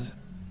tie it. have.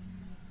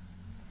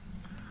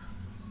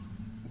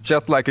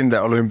 just like in the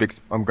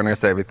Olympics, I'm gonna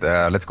say with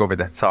let's go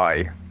with a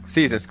tie.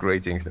 Season's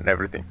greetings and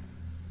everything.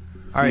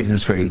 All right.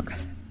 Season's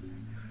greetings.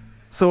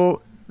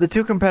 So the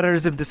 2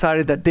 competitors have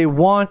decided that they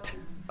want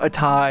a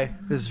tie.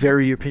 This is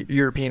very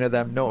European of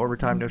them. No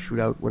overtime, no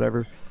shootout,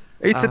 whatever.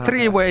 It's a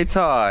 3-way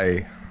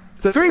tie.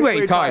 It's a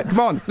 3-way tie. Come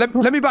on, let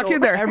me back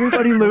in there.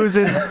 Everybody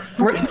loses,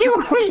 but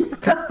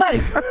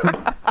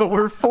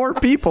we're 4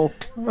 people.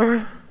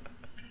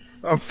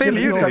 Oh, Phil,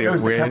 you This guy didn't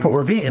goes to win. capital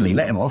of Italy,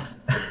 let him off.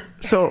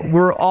 So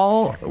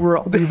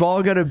we've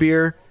all got a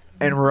beer,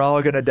 and we're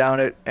all gonna down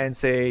it and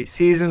say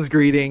season's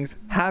greetings,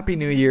 Happy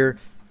New Year.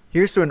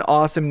 Here's to an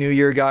awesome New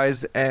Year,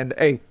 guys. And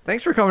hey,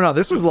 thanks for coming on.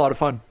 This was a lot of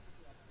fun.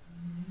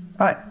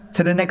 All right,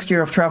 to the next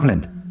year of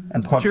traveling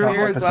and podcast Cheers,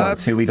 episodes.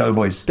 lads. Here we go,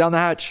 boys. Down the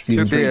hatch. Two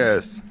Season's greetings.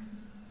 beers.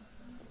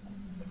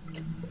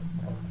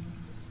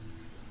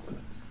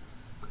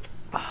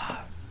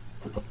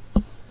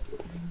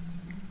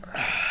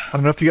 I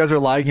don't know if you guys are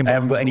lagging, I but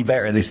haven't got any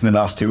better at this in the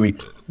last 2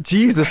 weeks.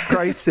 Jesus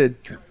Christ, Sid.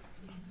 You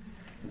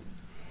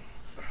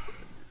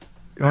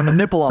want a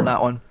nipple on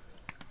that one?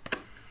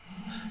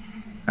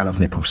 I love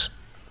nipples.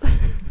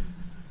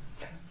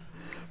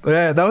 But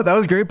yeah, that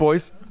was great,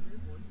 boys.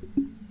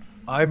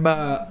 I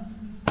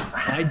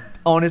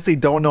honestly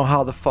don't know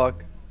how the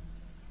fuck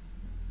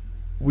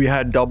we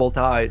had double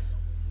ties.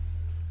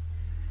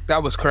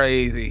 That was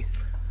crazy.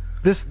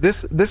 This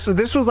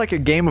was like a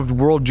game of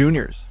World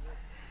Juniors.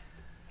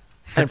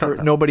 And for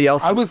nobody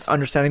else I was-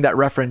 understanding that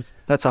reference,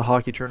 that's a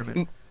hockey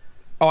tournament.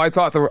 Oh, I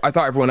thought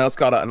everyone else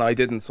got it and I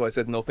didn't, so I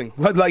said nothing.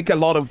 Like a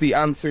lot of the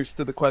answers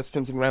to the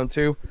questions in round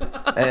 2.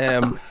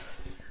 And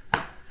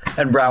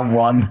round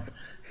 1.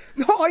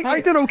 No,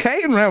 I did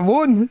okay in round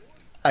 1.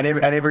 And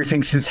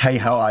everything says, "Hey,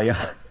 how are you?"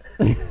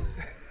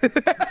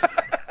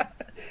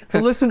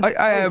 But listen,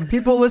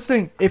 people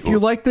listening, if you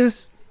like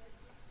this,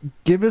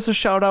 give us a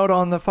shout out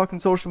on the fucking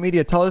social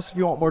media. Tell us if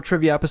you want more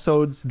trivia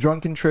episodes,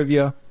 drunken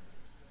trivia.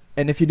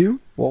 And if you do,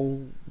 well,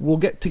 we'll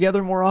get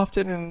together more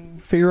often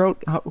and figure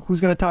out who's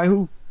going to tie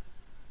who.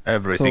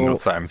 Every single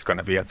time it's going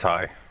to be a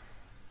tie.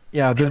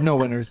 Yeah, there's no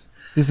winners.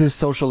 This is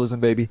socialism,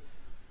 baby.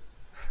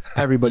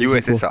 Everybody's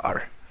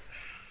USSR.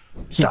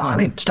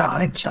 Stalin.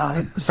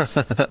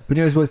 But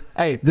anyways, boys,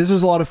 hey, this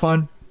was a lot of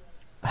fun.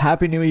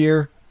 Happy New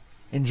Year.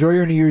 Enjoy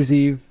your New Year's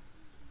Eve.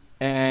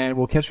 And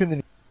we'll catch you in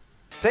the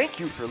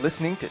Thank you for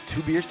listening to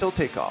Two Beers Till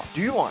Takeoff.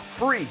 Do you want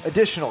free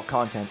additional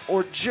content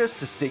or just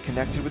to stay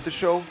connected with the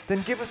show?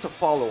 Then give us a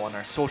follow on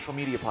our social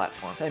media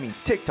platform. That means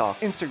TikTok,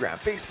 Instagram,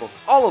 Facebook,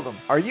 all of them.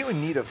 Are you in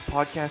need of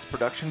podcast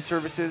production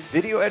services,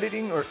 video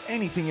editing, or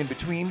anything in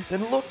between?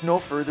 Then look no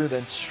further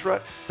than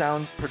Strut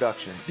Sound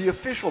Productions, the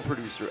official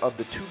producer of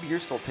the Two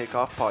Beers Till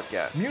Takeoff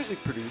podcast.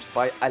 Music produced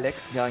by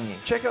Alex Gagne.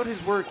 Check out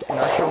his work in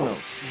our show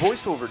notes.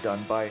 Voiceover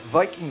done by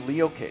Viking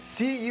Leo K.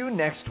 See you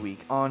next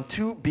week on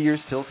Two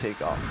Beers Till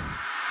Takeoff.